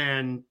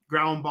and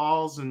ground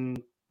balls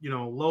and,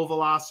 low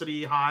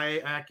velocity, high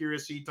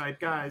accuracy type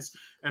guys.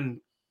 And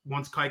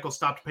once Keuchel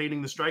stopped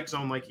painting the strike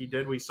zone like he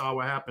did, we saw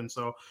what happened.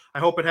 So I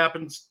hope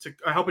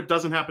it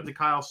doesn't happen to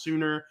Kyle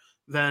sooner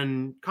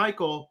than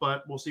Keuchel,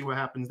 but we'll see what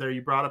happens there.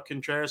 You brought up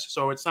Contreras.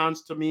 So it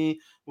sounds to me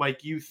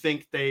like you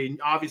think they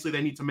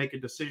need to make a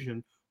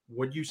decision.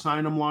 Would you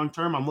sign him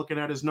long-term? I'm looking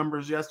at his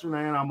numbers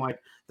yesterday and I'm like,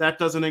 that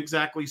doesn't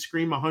exactly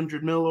scream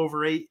 $100 million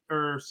over 8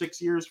 or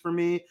 6 years for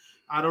me.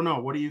 I don't know.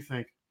 What do you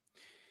think?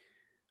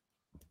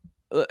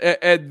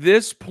 At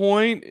this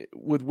point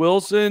with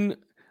Wilson,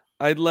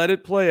 I'd let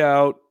it play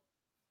out,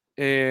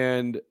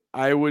 and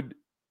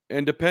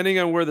depending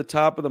on where the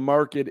top of the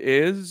market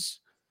is,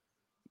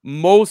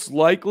 most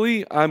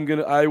likely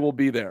I will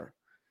be there.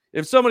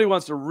 If somebody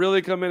wants to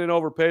really come in and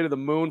overpay to the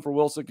moon for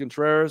Wilson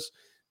Contreras,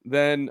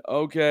 then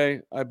okay,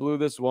 I blew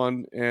this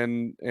one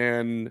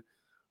and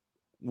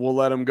we'll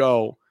let him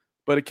go.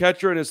 But a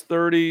catcher in his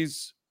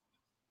 30s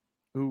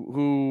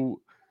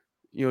who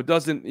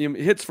doesn't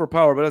hits for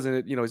power, but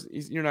doesn't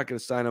you're not going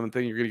to sign him and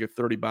think you're going to get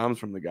 30 bombs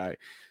from the guy.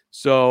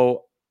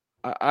 So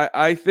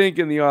I think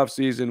in the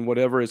offseason,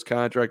 whatever his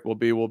contract will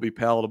be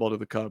palatable to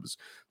the Cubs.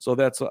 So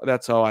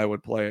that's how I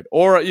would play it.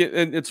 Or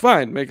and it's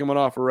fine, make him an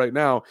offer right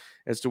now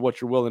as to what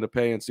you're willing to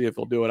pay and see if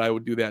he'll do it. I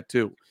would do that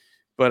too.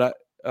 But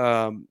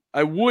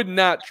I would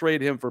not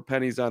trade him for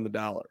pennies on the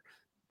dollar.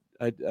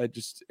 I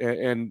just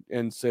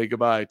and say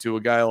goodbye to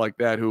a guy like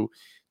that who,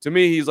 to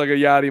me, he's like a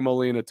Yadi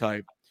Molina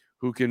type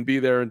who can be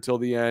there until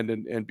the end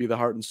and be the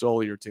heart and soul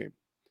of your team.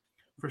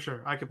 For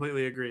sure. I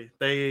completely agree.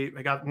 They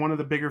got one of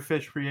the bigger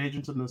fish free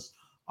agents in this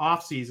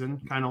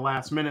offseason, kind of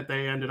last minute.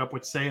 They ended up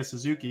with Seiya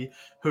Suzuki,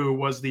 who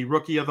was the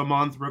rookie of the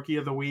month, rookie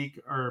of the week,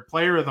 or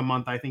player of the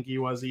month, I think he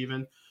was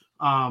even.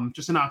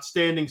 Just an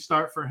outstanding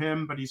start for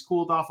him, but he's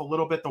cooled off a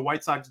little bit. The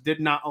White Sox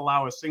did not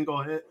allow a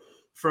single hit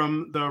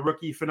from the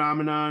rookie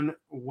phenomenon.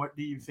 What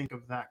do you think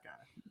of that guy?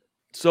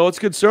 So it's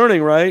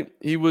concerning, right?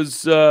 He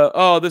was,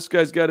 this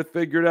guy's got it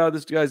figured out.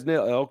 This guy's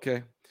nailed.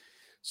 Okay.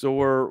 So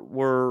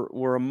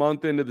we're a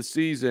month into the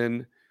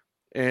season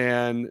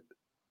and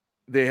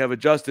they have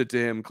adjusted to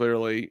him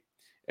clearly.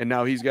 And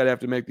now he's got to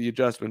have to make the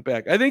adjustment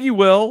back. I think he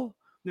will.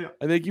 Yeah.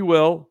 I think he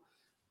will.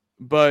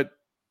 But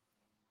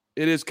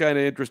it is kind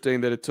of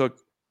interesting that it took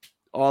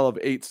all of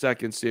 8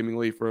 seconds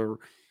seemingly for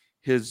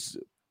his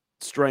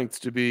strengths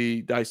to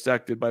be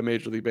dissected by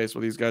Major League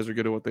Baseball. These guys are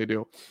good at what they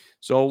do.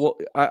 So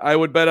I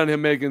would bet on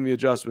him making the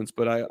adjustments,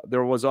 but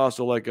there was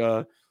also like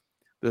a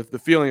the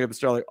feeling at the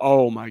start, like,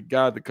 oh my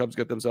God, the Cubs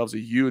got themselves a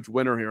huge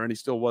winner here, and he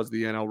still was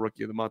the NL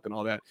Rookie of the Month and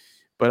all that.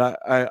 But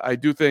I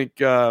do think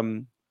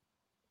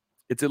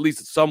it's at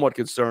least somewhat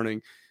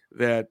concerning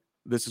that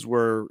this is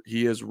where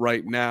he is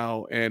right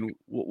now, and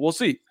we'll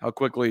see how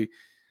quickly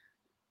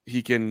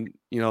he can,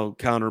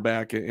 counter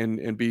back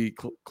and be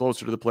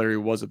closer to the player he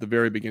was at the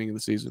very beginning of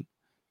the season.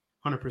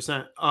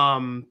 100%.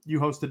 You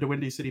hosted the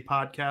Windy City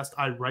podcast.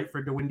 I write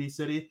for the Windy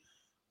City.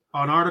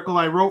 An article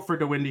I wrote for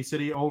the Windy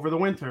City over the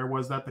winter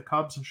was that the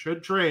Cubs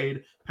should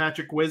trade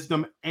Patrick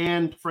Wisdom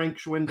and Frank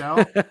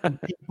Schwindel.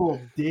 And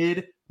people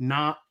did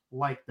not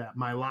like that.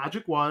 My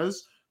logic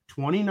was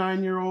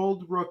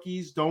 29-year-old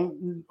rookies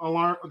don't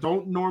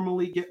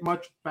normally get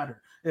much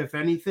better. If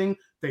anything,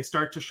 they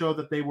start to show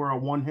that they were a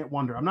one-hit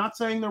wonder. I'm not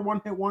saying they're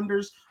one-hit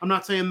wonders. I'm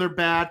not saying they're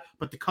bad,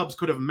 but the Cubs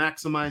could have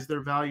maximized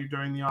their value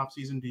during the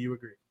offseason. Do you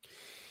agree?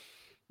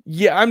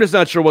 Yeah, I'm just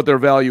not sure what their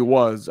value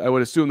was. I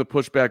would assume the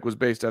pushback was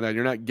based on that.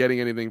 You're not getting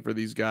anything for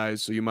these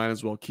guys, so you might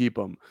as well keep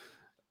them.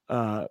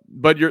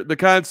 But the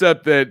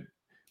concept that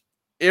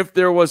if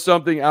there was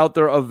something out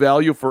there of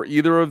value for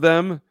either of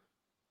them,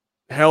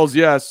 hell's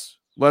yes,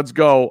 let's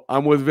go.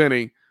 I'm with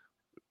Vinny.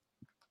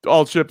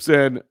 All chips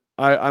in.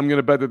 I'm going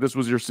to bet that this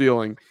was your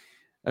ceiling.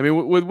 I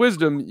mean, with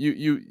Wisdom,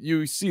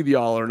 you see the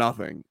all or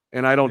nothing,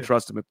 and I don't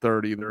trust him at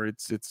third either.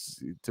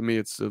 It's to me,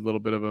 it's a little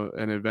bit of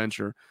an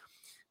adventure.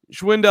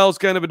 Schwindel's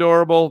kind of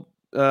adorable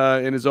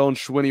in his own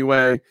Schwinny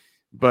way,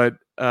 but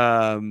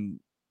I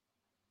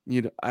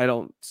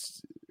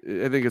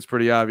think it's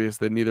pretty obvious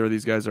that neither of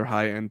these guys are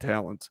high-end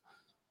talent.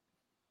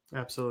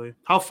 Absolutely.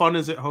 How fun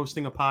is it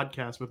hosting a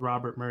podcast with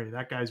Robert Murray?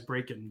 That guy's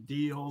breaking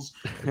deals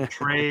and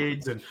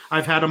trades, and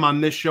I've had him on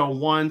this show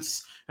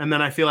once, and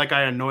then I feel like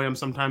I annoy him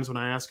sometimes when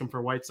I ask him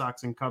for White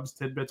Sox and Cubs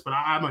tidbits, but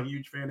I'm a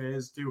huge fan of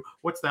his too.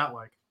 What's that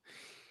like?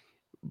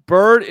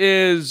 Bert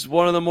is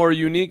one of the more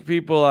unique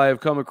people I have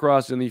come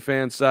across in the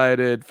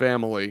fan-sided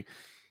family.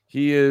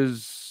 He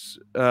is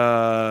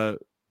well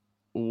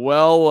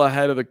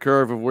ahead of the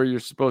curve of where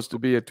you're supposed to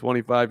be at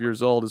 25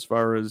 years old as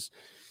far as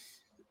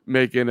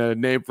making a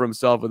name for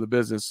himself in the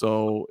business.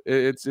 So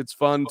it's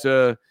fun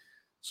to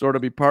sort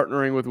of be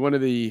partnering with one of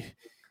the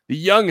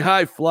young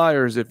high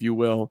flyers, if you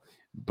will.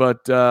 But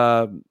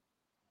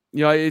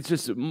it's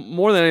just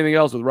more than anything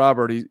else with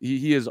Robert.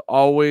 He is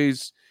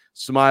always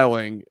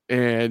smiling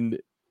and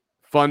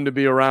fun to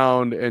be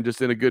around and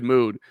just in a good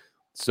mood.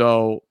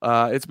 So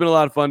it's been a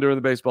lot of fun during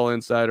the Baseball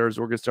Insiders.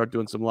 We're going to start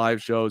doing some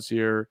live shows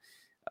here,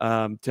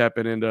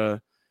 tapping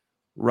into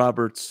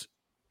Robert's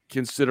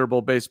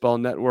considerable baseball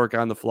network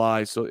on the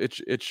fly. So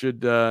it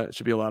should be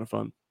a lot of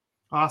fun.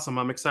 Awesome.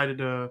 I'm excited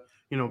to,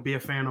 be a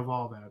fan of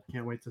all that.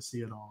 Can't wait to see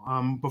it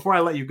all. Before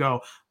I let you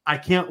go, I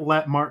can't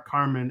let Mark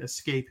Carman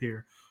escape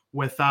here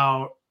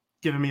without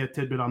giving me a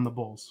tidbit on the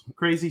Bulls.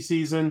 Crazy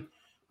season.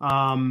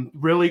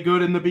 Really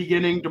good in the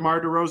beginning.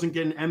 DeMar DeRozan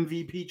getting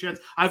MVP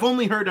chants. I've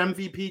only heard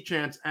MVP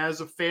chants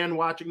as a fan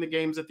watching the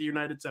games at the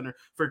United Center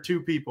for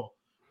two people,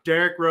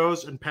 Derrick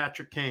Rose and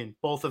Patrick Kane.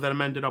 Both of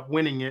them ended up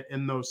winning it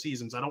in those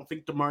seasons. I don't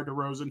think DeMar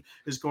DeRozan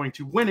is going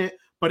to win it,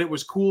 but it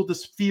was cool to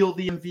feel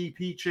the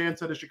MVP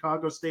chants at a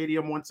Chicago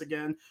stadium once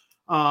again.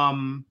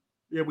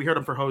 We heard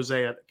them for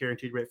Jose at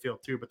Guaranteed Rate Field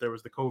too, but there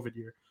was the COVID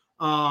year.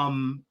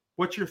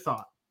 What's your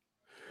thought?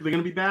 Are they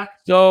going to be back?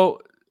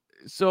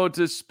 So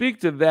to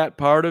speak to that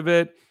part of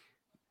it,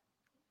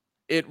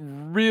 it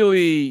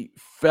really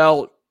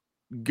felt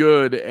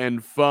good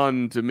and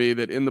fun to me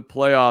that in the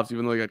playoffs,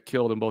 even though they got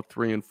killed in both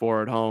 3 and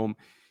 4 at home,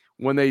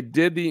 when they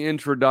did the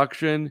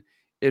introduction,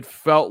 it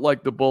felt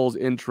like the Bulls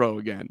intro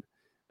again.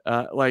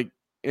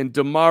 And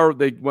DeMar,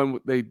 when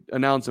they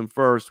announced him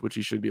first, which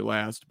he should be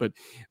last, but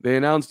they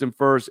announced him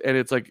first, and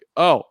it's like,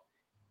 oh,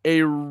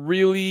 a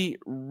really,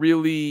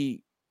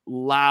 really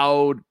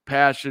loud,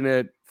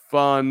 passionate,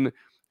 fun,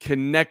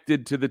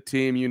 connected to the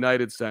team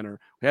United Center.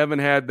 We haven't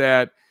had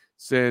that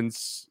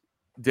since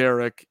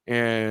Derek,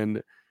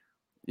 and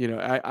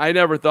I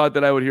never thought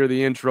that I would hear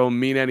the intro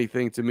mean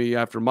anything to me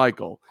after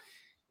Michael,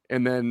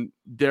 and then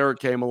Derek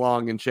came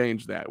along and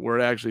changed that, where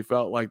it actually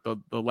felt like the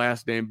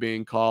last name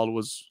being called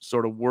was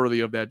sort of worthy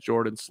of that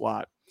Jordan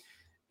slot.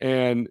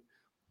 And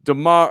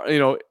DeMar,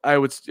 I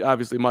would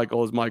obviously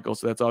Michael is Michael,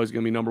 so that's always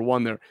going to be number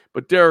 1 there,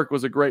 but Derek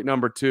was a great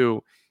number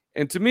 2,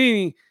 and to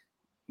me,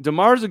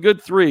 DeMar's a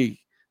good 3.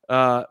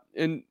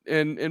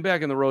 And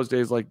back in the Rose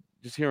days, like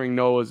just hearing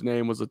Noah's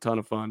name was a ton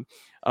of fun.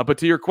 But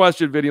to your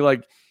question, Vinny,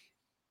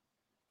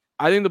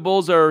 I think the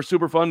Bulls are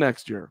super fun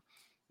next year.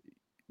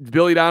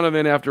 Billy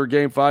Donovan, after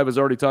Game 5, has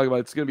already talked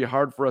about it's going to be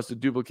hard for us to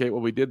duplicate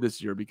what we did this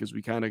year because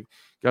we kind of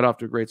got off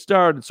to a great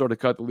start and sort of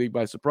cut the league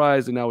by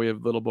surprise, and now we have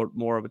a little bit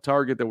more of a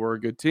target that we're a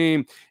good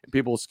team and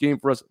people will scheme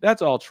for us.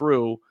 That's all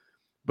true,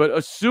 but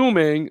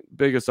assuming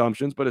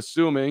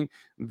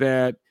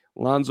that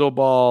Lonzo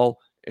Ball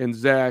and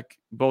Zach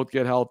both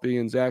get healthy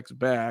and Zach's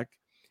back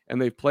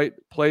and they've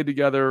played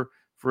together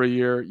for a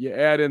year, you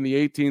add in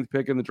the 18th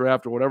pick in the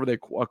draft or whatever they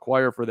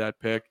acquire for that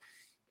pick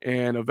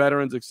and a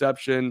veteran's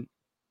exception,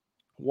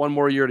 1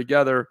 more year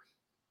together,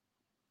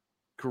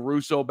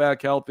 Caruso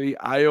back healthy,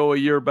 Ayo a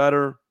year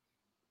better.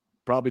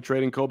 probably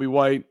trading Kobe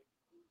White.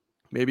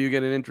 Maybe you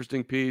get an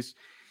interesting piece.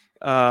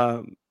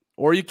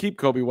 Or you keep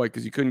Kobe White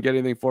because you couldn't get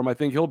anything for him. I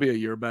think he'll be a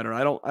year better.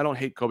 I don't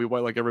hate Kobe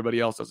White like everybody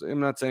else does. I'm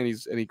not saying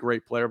he's any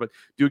great player, but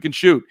dude can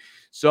shoot.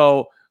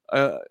 So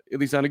at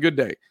least on a good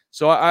day.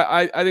 So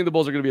I think the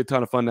Bulls are going to be a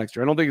ton of fun next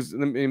year. I don't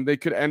think they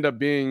could end up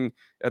being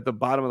at the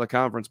bottom of the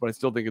conference, but I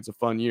still think it's a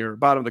fun year.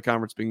 Bottom of the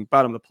conference being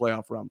bottom of the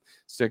playoff round,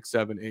 6,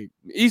 7, 8.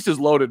 East is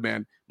loaded,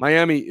 man.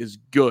 Miami is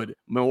good.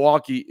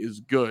 Milwaukee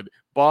is good.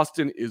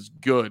 Boston is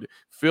good.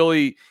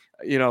 Philly,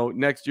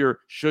 next year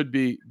should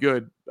be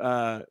good.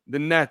 The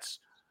Nets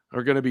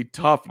are going to be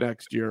tough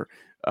next year,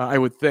 I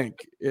would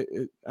think.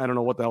 I don't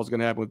know what the hell is going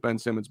to happen with Ben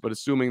Simmons, but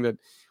assuming that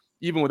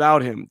even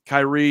without him,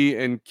 Kyrie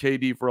and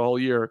KD for a whole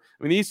year,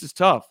 I mean, the East is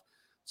tough.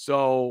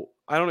 So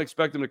I don't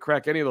expect them to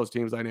crack any of those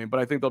teams I named, but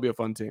I think they'll be a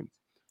fun team.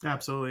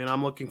 Absolutely, and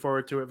I'm looking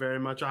forward to it very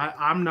much.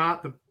 I'm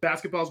not, the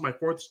basketball is my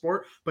fourth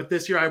sport, but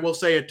this year I will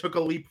say it took a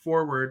leap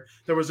forward.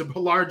 There was a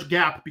large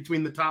gap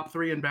between the top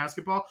three in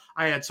basketball.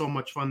 I had so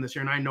much fun this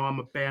year, and I know I'm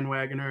a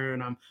bandwagoner,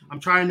 and I'm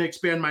trying to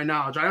expand my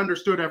knowledge. I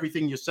understood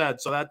everything you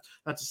said, so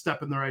that's a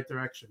step in the right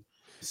direction.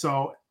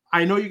 So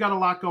I know you got a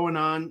lot going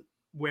on.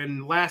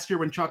 Last year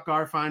when Chuck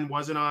Garfien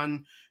wasn't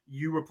on,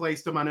 you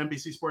replaced him on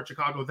NBC Sports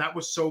Chicago. That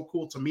was so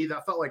cool to me.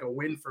 That felt like a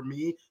win for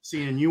me,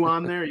 seeing you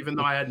on there, even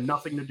though I had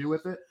nothing to do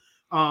with it.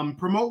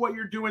 Promote what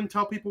you're doing.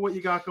 Tell people what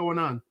you got going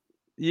on.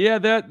 Yeah,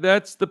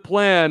 that's the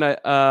plan.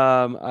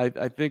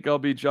 I think I'll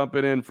be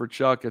jumping in for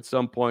Chuck at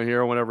some point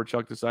here whenever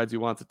Chuck decides he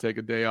wants to take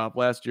a day off.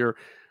 Last year,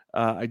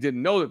 I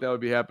didn't know that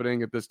would be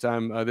happening at this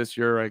time. This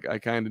year, I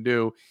kind of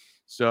do.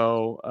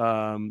 So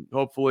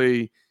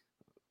hopefully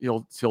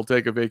he'll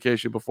take a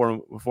vacation before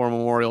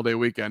Memorial Day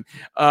weekend.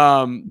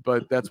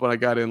 But that's when I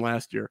got in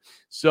last year.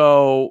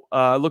 So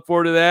look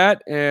forward to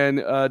that. And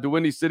to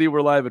Windy City,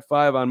 we're live at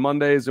 5 on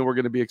Mondays, and we're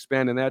going to be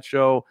expanding that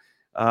show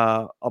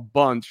a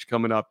bunch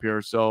coming up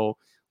here. So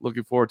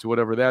looking forward to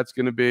whatever that's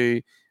going to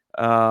be.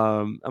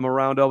 I'm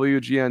around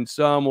WGN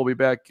some. We'll be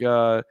back.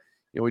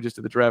 We just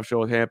did the draft show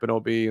with Hamp and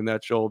OB, and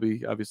that show will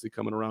be obviously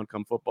coming around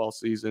come football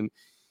season.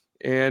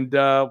 And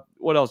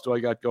what else do I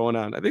got going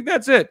on? I think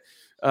that's it.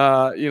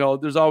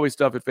 There's always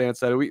stuff at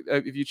Fansided.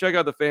 If you check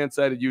out the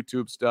Fansided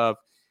YouTube stuff,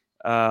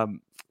 a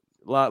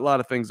lot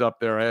of things up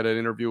there. I had an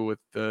interview with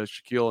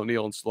Shaquille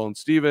O'Neal and Sloane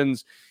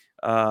Stevens,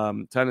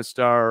 Tennis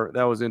Star.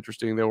 That was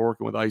interesting. They were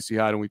working with Icy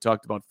Hot, and we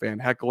talked about fan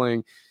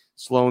heckling.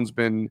 Sloane's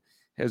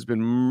has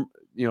been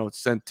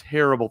sent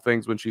terrible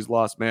things when she's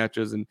lost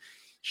matches, and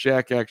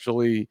Shaq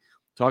actually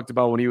talked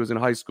about when he was in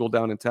high school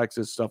down in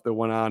Texas, stuff that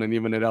went on, and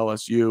even at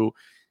LSU,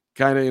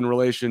 kind of in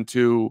relation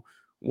to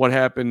what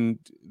happened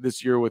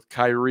this year with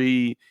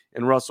Kyrie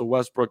and Russell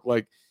Westbrook.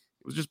 Like,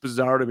 it was just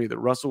bizarre to me that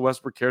Russell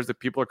Westbrook cares that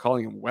people are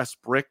calling him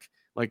Westbrick.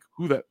 Like,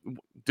 who that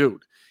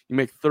dude? You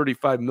make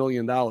 $35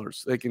 million.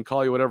 They can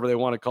call you whatever they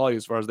want to call you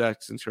as far as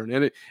that's concerned.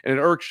 And it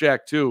irks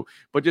Shaq too.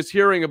 But just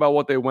hearing about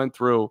what they went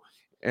through,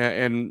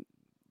 and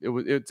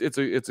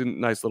it's a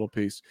nice little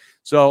piece.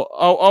 So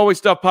always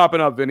stuff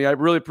popping up, Vinny. I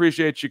really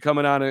appreciate you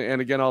coming on,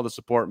 and again, all the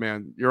support,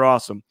 man. You're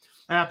awesome.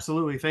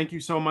 Absolutely. Thank you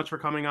so much for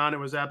coming on. It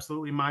was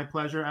absolutely my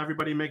pleasure.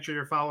 Everybody make sure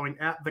you're following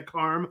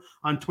 @TheCarm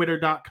on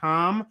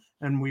Twitter.com.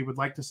 And we would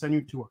like to send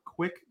you to a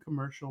quick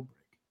commercial break.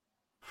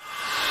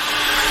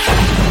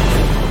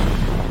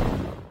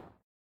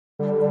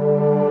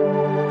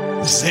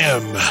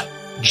 Zim,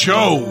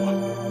 Joe,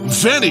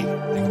 Vinny,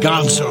 and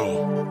Gonzo.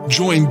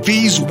 Join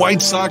these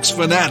White Sox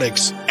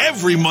fanatics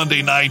every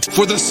Monday night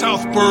for the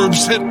South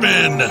Burbs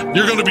Hitmen.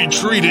 You're going to be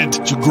treated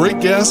to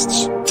great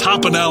guests,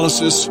 top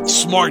analysis,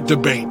 smart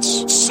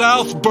debates.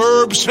 South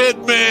Burbs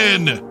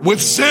Hitmen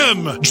with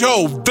Zim,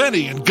 Joe,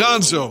 Benny, and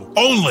Gonzo,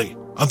 only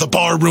on the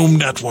Barroom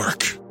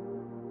Network.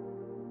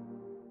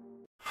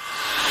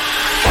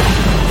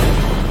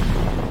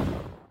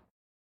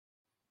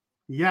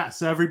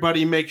 Yes,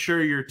 everybody make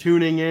sure you're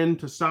tuning in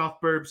to South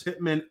Burbs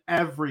Hitmen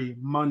every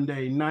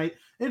Monday night.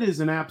 It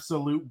is an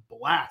absolute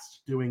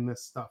blast doing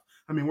this stuff.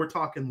 I mean, we're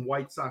talking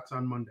White Sox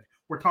on Monday.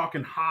 We're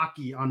talking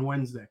hockey on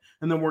Wednesday.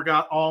 And then we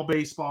got all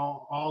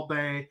baseball all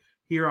day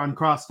here on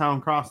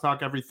Crosstown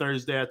Crosstalk every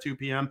Thursday at 2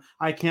 p.m.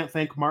 I can't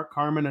thank Mark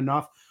Carman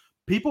enough.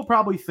 People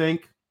probably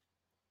think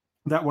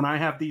that when I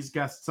have these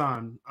guests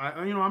on,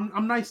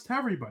 I'm nice to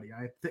everybody.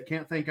 I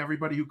can't thank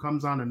everybody who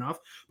comes on enough.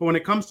 But when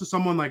it comes to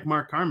someone like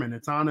Mark Carman,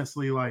 it's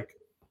honestly like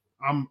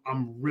I'm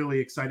really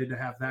excited to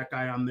have that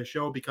guy on the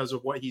show because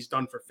of what he's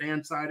done for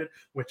Fansided,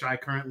 which I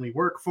currently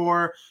work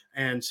for,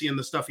 and seeing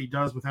the stuff he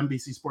does with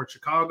NBC Sports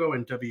Chicago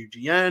and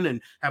WGN,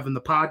 and having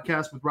the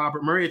podcast with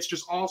Robert Murray. It's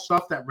just all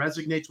stuff that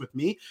resonates with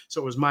me.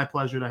 So it was my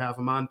pleasure to have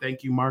him on.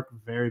 Thank you, Mark,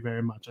 very,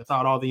 very much. I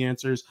thought all the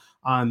answers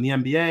on the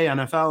NBA,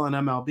 NFL, and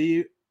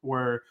MLB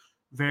were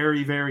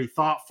very, very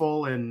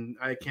thoughtful, and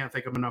I can't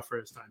thank him enough for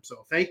his time.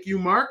 So thank you,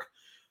 Mark.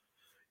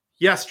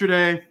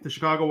 Yesterday, the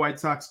Chicago White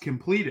Sox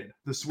completed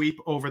the sweep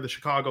over the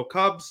Chicago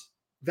Cubs.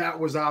 That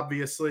was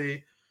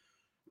obviously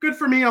good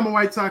for me. I'm a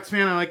White Sox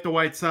fan. I like the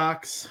White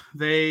Sox.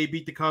 They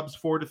beat the Cubs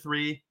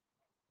 4-3. It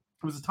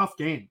was a tough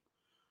game.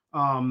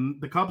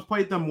 The Cubs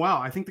played them well.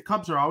 I think the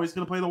Cubs are always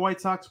going to play the White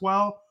Sox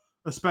well.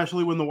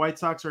 especially when the White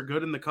Sox are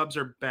good and the Cubs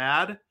are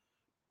bad,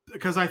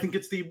 because I think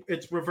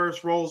it's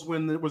reverse roles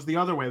when it was the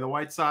other way. The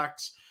White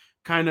Sox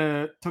kind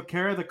of took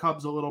care of the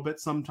Cubs a little bit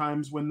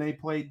sometimes when they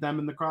played them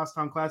in the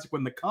Crosstown Classic,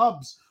 when the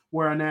Cubs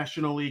were a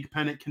National League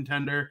pennant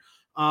contender.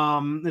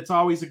 It's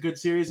always a good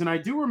series. And I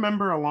do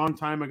remember a long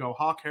time ago,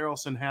 Hawk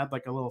Harrelson had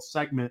like a little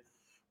segment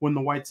when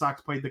the White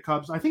Sox played the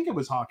Cubs. I think it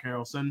was Hawk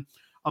Harrelson,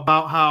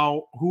 about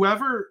how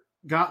whoever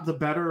got the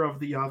better of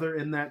the other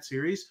in that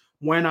series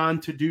went on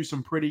to do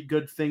some pretty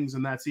good things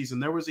in that season.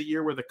 There was a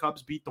year where the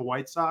Cubs beat the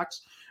White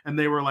Sox and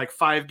they were like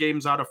 5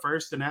 games out of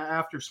first. And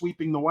after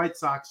sweeping the White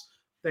Sox,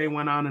 they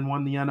went on and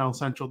won the NL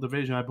Central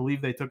Division. I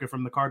believe they took it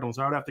from the Cardinals.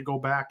 I would have to go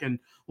back and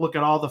look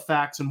at all the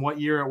facts and what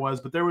year it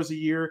was. But there was a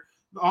year,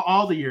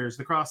 all the years,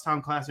 the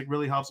Crosstown Classic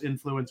really helps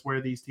influence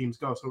where these teams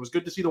go. So it was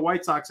good to see the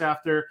White Sox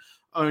after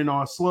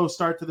a slow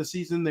start to the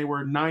season. They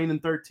were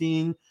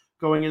 9-13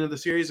 going into the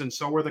series, and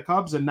so were the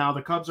Cubs. And now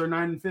the Cubs are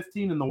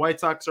 9-15, and the White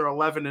Sox are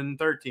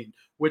 11-13.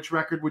 Which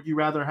record would you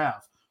rather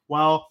have?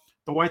 Well,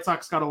 the White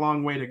Sox got a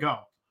long way to go.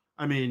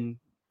 I mean,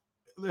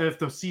 if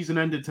the season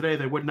ended today,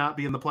 they would not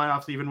be in the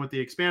playoffs, even with the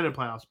expanded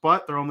playoffs.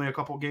 But they're only a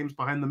couple games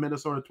behind the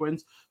Minnesota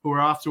Twins, who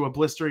are off to a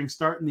blistering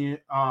start in the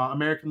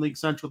American League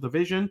Central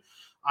Division.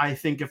 I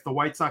think if the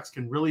White Sox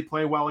can really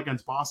play well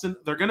against Boston,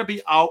 they're going to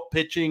be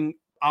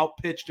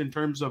outpitched in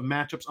terms of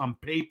matchups on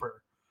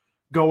paper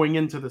going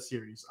into the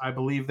series. I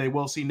believe they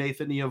will see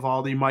Nathan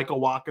Eovaldi. Michael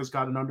Wacha's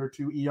got an under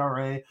 2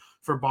 ERA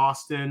for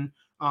Boston.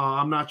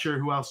 I'm not sure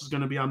who else is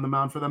going to be on the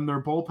mound for them.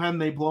 Their bullpen,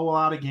 they blow a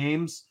lot of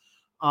games.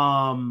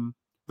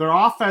 Their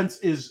offense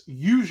is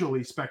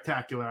usually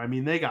spectacular. I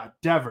mean, they got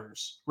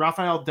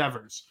Rafael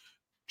Devers,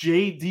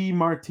 J.D.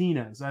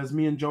 Martinez, as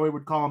me and Joey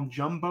would call him,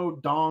 Jumbo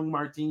Dong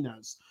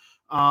Martinez.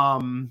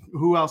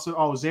 Who else?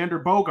 Oh,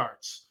 Xander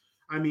Bogaerts.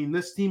 I mean,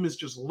 this team is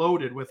just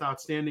loaded with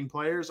outstanding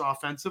players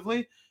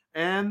offensively,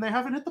 and they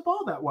haven't hit the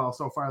ball that well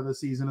so far this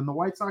season. And the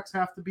White Sox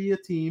have to be a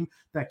team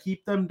that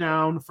keep them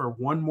down for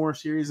one more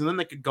series, and then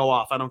they could go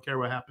off. I don't care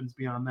what happens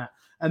beyond that.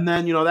 And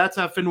then, that's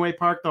at Fenway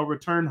Park. They'll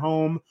return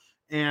home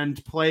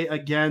and play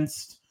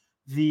against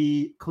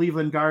the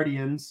Cleveland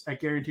Guardians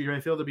at Guaranteed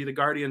Rate Field. It'll be the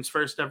Guardians'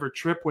 first ever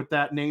trip with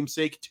that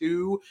namesake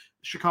to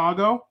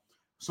Chicago.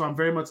 So I'm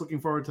very much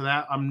looking forward to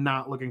that. I'm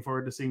not looking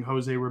forward to seeing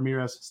Jose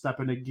Ramirez step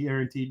into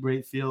Guaranteed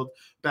Rate Field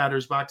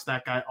batter's box.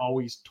 That guy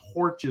always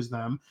torches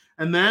them.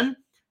 And then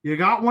you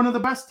got one of the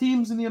best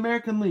teams in the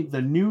American League,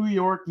 the New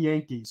York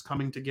Yankees,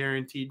 coming to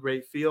Guaranteed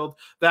Rate Field.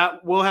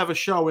 That we'll have a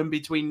show in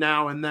between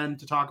now and then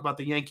to talk about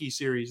the Yankee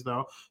series,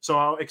 though. So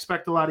I'll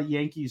expect a lot of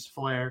Yankees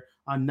flair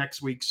on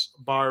next week's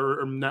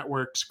Bar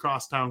Network's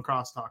Crosstown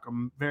Crosstalk.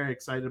 I'm very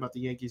excited about the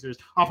Yankee series.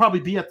 I'll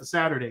probably be at the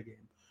Saturday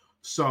game.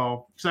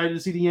 So excited to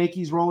see the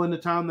Yankees roll into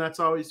town. That's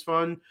always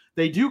fun.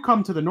 They do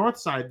come to the north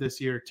side this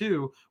year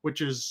too,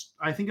 which is,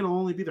 I think it'll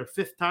only be their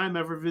 5th time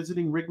ever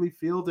visiting Wrigley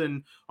Field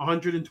in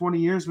 120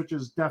 years, which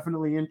is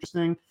definitely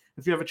interesting.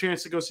 If you have a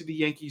chance to go see the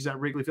Yankees at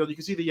Wrigley Field, you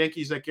can see the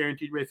Yankees at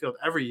Guaranteed Rate Field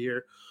every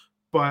year,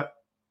 but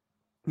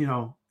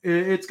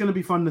it's going to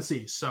be fun to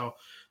see. So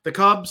the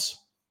Cubs,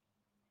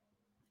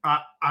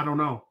 I don't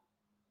know.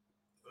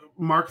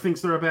 Mark thinks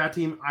they're a bad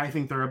team. I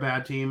think they're a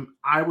bad team.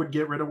 I would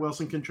get rid of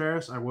Wilson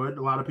Contreras. I would.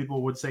 A lot of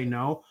people would say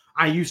no.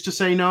 I used to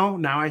say no.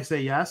 Now I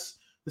say yes.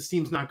 This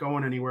team's not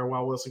going anywhere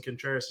while Wilson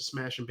Contreras is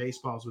smashing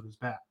baseballs with his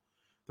bat.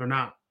 They're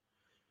not.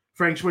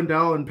 Frank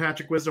Schwindel and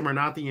Patrick Wisdom are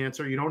not the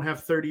answer. You don't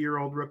have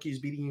 30-year-old rookies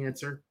be the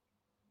answer.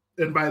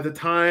 And by the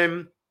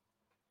time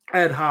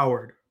Ed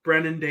Howard,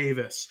 Brennan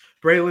Davis,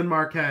 Braylon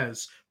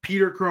Marquez,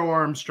 Peter Crow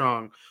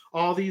Armstrong,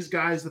 all these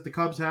guys that the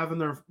Cubs have in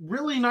their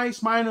really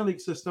nice minor league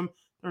system,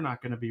 they're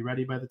not going to be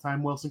ready by the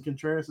time Wilson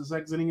Contreras is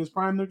exiting his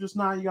prime. They're just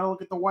not. You got to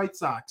look at the White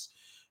Sox.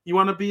 You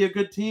want to be a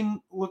good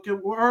team, look at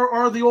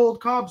or the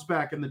old Cubs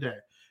back in the day.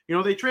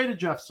 They traded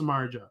Jeff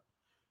Samardzija.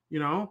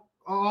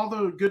 All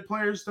the good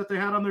players that they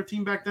had on their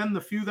team back then,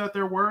 the few that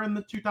there were in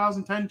the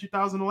 2010,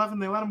 2011,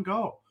 they let them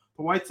go.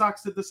 The White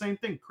Sox did the same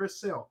thing. Chris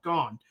Sale,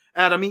 gone.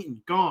 Adam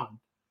Eaton, gone.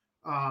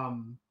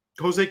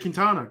 Jose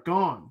Quintana,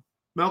 gone.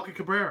 Melky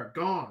Cabrera,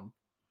 gone.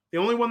 The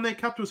only one they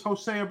kept was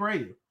Jose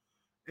Abreu.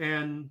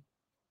 And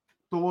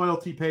the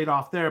loyalty paid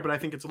off there, but I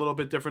think it's a little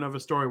bit different of a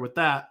story with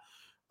that.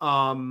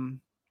 That's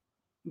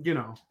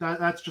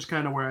just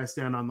kind of where I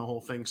stand on the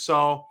whole thing.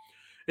 So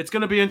it's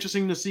going to be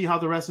interesting to see how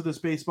the rest of this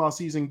baseball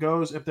season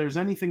goes. If there's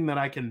anything that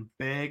I can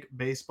beg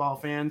baseball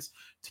fans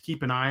to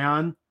keep an eye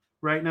on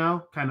right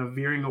now, kind of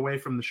veering away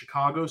from the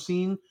Chicago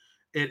scene,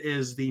 it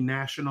is the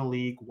National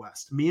League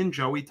West. Me and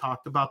Joey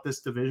talked about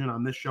this division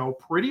on this show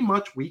pretty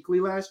much weekly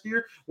last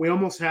year. We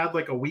almost had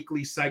like a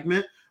weekly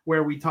segment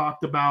where we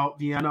talked about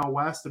the NL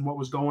West and what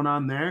was going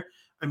on there.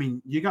 I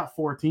mean, you got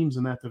 4 teams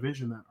in that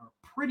division that are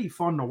pretty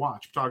fun to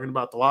watch. I'm talking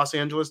about the Los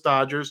Angeles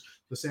Dodgers,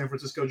 the San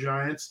Francisco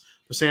Giants,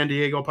 the San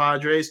Diego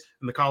Padres,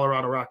 and the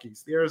Colorado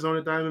Rockies. The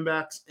Arizona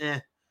Diamondbacks,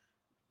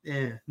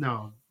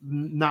 no,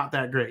 not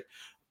that great.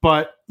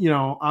 But,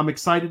 I'm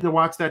excited to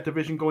watch that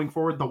division going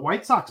forward. The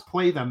White Sox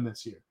play them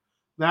this year.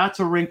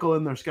 That's a wrinkle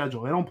in their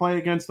schedule. They don't play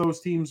against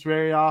those teams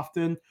very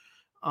often.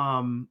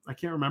 I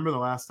can't remember the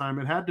last time.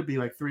 It had to be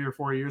like 3 or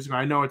 4 years ago.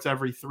 I know it's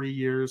every 3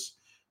 years,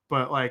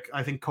 but like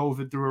I think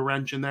COVID threw a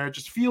wrench in there. It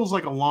just feels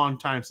like a long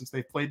time since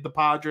they've played the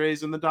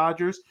Padres and the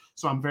Dodgers.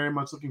 So I'm very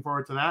much looking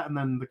forward to that. And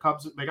then the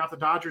Cubs, they got the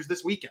Dodgers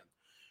this weekend.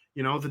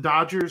 You know, the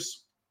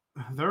Dodgers,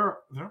 they're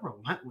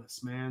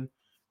relentless, man.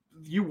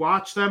 You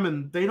watch them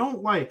and they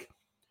don't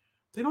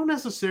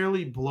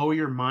necessarily blow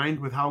your mind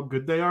with how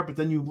good they are, but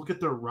then you look at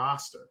their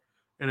roster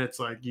and it's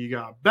like you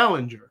got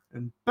Bellinger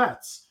and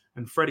Betts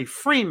and Freddie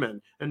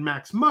Freeman and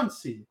Max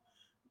Muncy,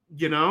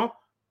 you know,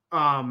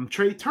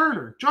 Trey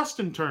Turner,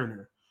 Justin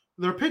Turner,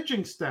 their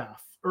pitching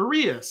staff,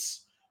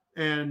 Urias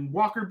and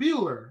Walker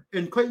Buehler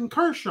and Clayton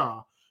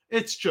Kershaw.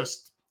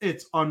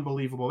 It's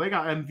unbelievable. They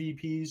got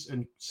MVPs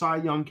and Cy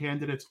Young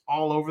candidates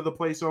all over the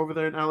place over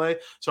there in LA.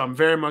 So I'm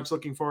very much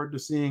looking forward to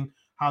seeing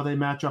how they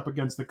match up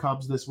against the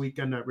Cubs this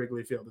weekend at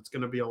Wrigley Field. It's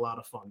going to be a lot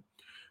of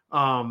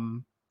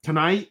fun.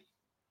 Tonight,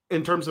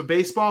 in terms of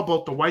baseball,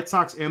 both the White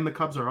Sox and the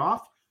Cubs are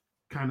off.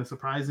 Kind of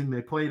surprising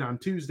they played on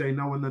Tuesday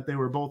knowing that they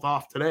were both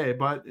off today,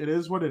 but it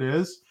is what it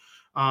is.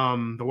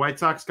 The White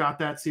Sox got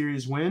that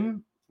series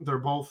win. They're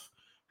both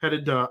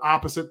headed to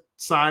opposite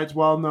sides.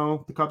 Well,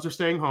 no, the Cubs are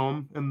staying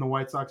home and the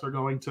White Sox are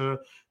going to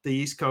the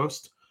East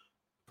Coast,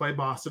 play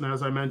Boston,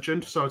 as I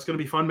mentioned. So it's going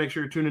to be fun. Make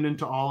sure you're tuning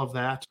into all of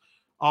that.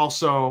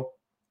 Also,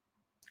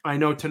 I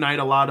know tonight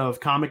a lot of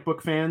comic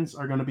book fans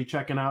are going to be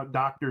checking out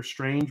Doctor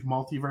Strange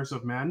Multiverse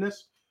of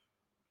Madness.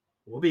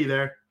 We'll be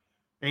there.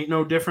 Ain't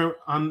no different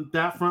on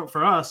that front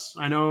for us.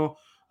 I know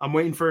I'm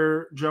waiting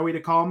for Joey to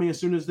call me as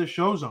soon as this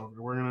show's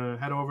over. We're going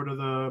to head over to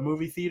the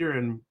movie theater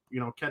and, you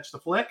know, catch the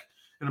flick.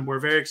 And we're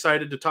very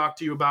excited to talk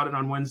to you about it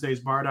on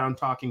Wednesday's Bar Down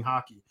Talking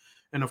Hockey.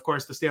 And, of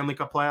course, the Stanley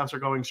Cup playoffs are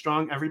going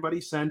strong.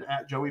 Everybody send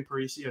at Joey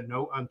Parisi a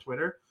note on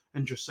Twitter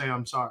and just say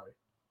I'm sorry.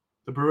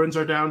 The Bruins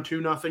are down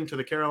 2-0 to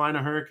the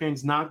Carolina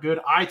Hurricanes. Not good.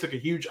 I took a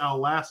huge L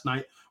last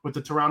night with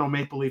the Toronto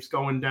Maple Leafs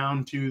going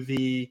down to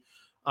the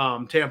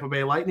Tampa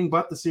Bay Lightning,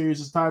 but the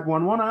series is tied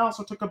 1-1. I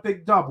also took a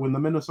big dub when the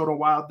Minnesota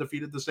Wild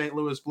defeated the St.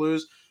 Louis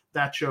Blues.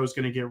 That show is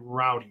going to get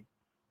rowdy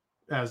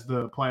as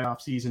the playoff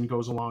season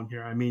goes along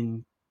here. I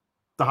mean,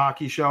 the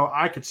hockey show,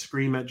 I could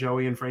scream at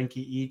Joey and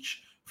Frankie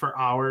each for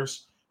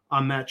hours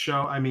on that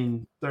show. I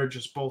mean, they're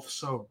just both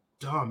so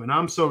dumb, and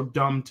I'm so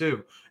dumb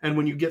too. And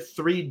when you get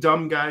three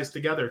dumb guys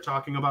together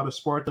talking about a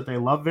sport that they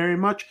love very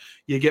much,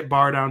 you get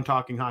Bar Down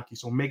Talking Hockey.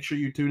 So make sure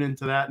you tune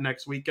into that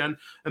next weekend.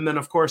 And then,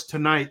 of course,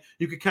 tonight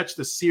you could catch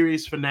the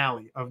series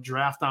finale of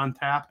Draft on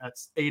Tap at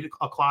 8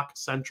 o'clock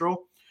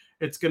Central.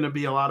 It's going to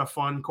be a lot of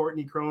fun.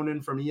 Courtney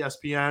Cronin from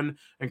ESPN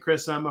and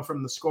Chris Emma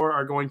from The Score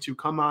are going to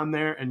come on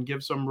there and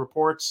give some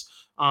reports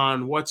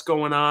on what's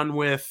going on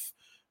with,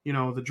 you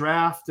know, the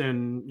draft.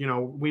 And, you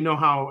know, we know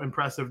how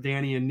impressive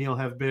Danny and Neil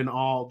have been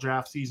all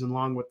draft season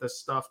long with this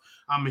stuff.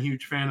 I'm a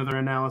huge fan of their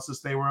analysis.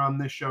 They were on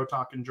this show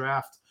talking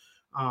draft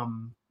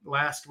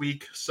last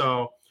week.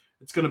 So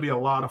it's going to be a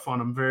lot of fun.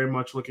 I'm very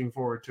much looking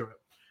forward to it.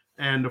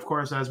 And of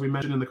course, as we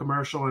mentioned in the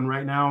commercial, and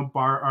right now,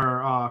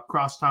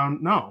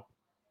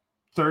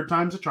 third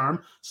time's a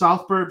charm.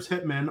 South Burbs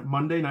Hitmen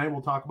Monday night.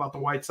 We'll talk about the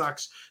White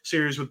Sox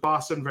series with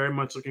Boston. Very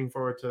much looking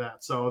forward to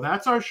that. So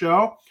that's our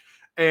show.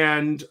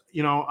 And,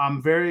 you know,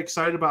 I'm very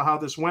excited about how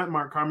this went.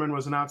 Mark Carman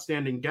was an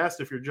outstanding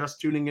guest. If you're just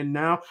tuning in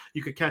now,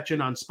 you could catch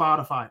in on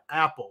Spotify,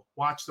 Apple,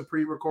 watch the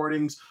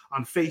pre-recordings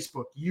on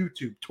Facebook,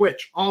 YouTube,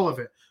 Twitch, all of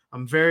it.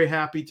 I'm very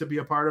happy to be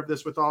a part of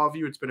this with all of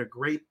you. It's been a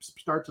great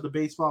start to the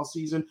baseball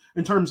season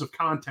in terms of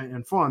content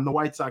and fun. The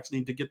White Sox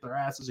need to get their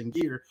asses in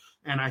gear.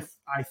 And I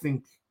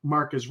think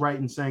Mark is right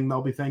in saying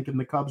they'll be thanking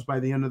the Cubs by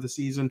the end of the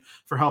season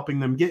for helping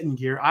them get in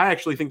gear. I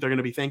actually think they're going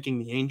to be thanking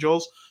the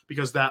Angels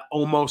because that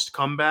almost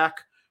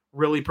comeback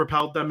really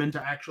propelled them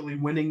into actually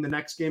winning the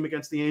next game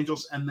against the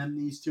Angels and then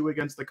these two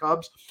against the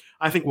Cubs.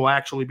 I think we'll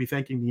actually be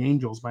thanking the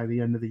Angels by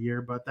the end of the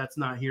year, but that's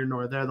not here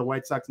nor there. The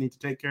White Sox need to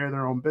take care of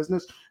their own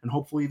business, and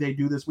hopefully they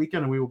do this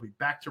weekend, and we will be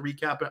back to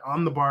recap it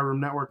on the Barroom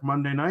Network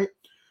Monday night.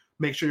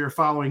 Make sure you're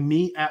following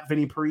me at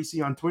Vinny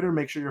Parisi on Twitter.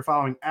 Make sure you're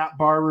following at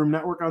Barroom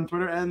Network on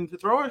Twitter, and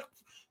throw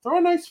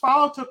a nice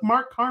follow to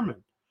Mark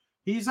Carman.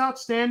 He's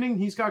outstanding.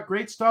 He's got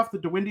great stuff. The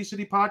DeWindy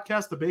City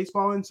podcast, the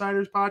Baseball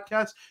Insiders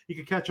podcast. You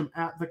can catch him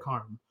at the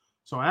Carm.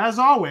 So as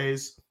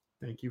always,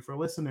 thank you for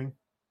listening.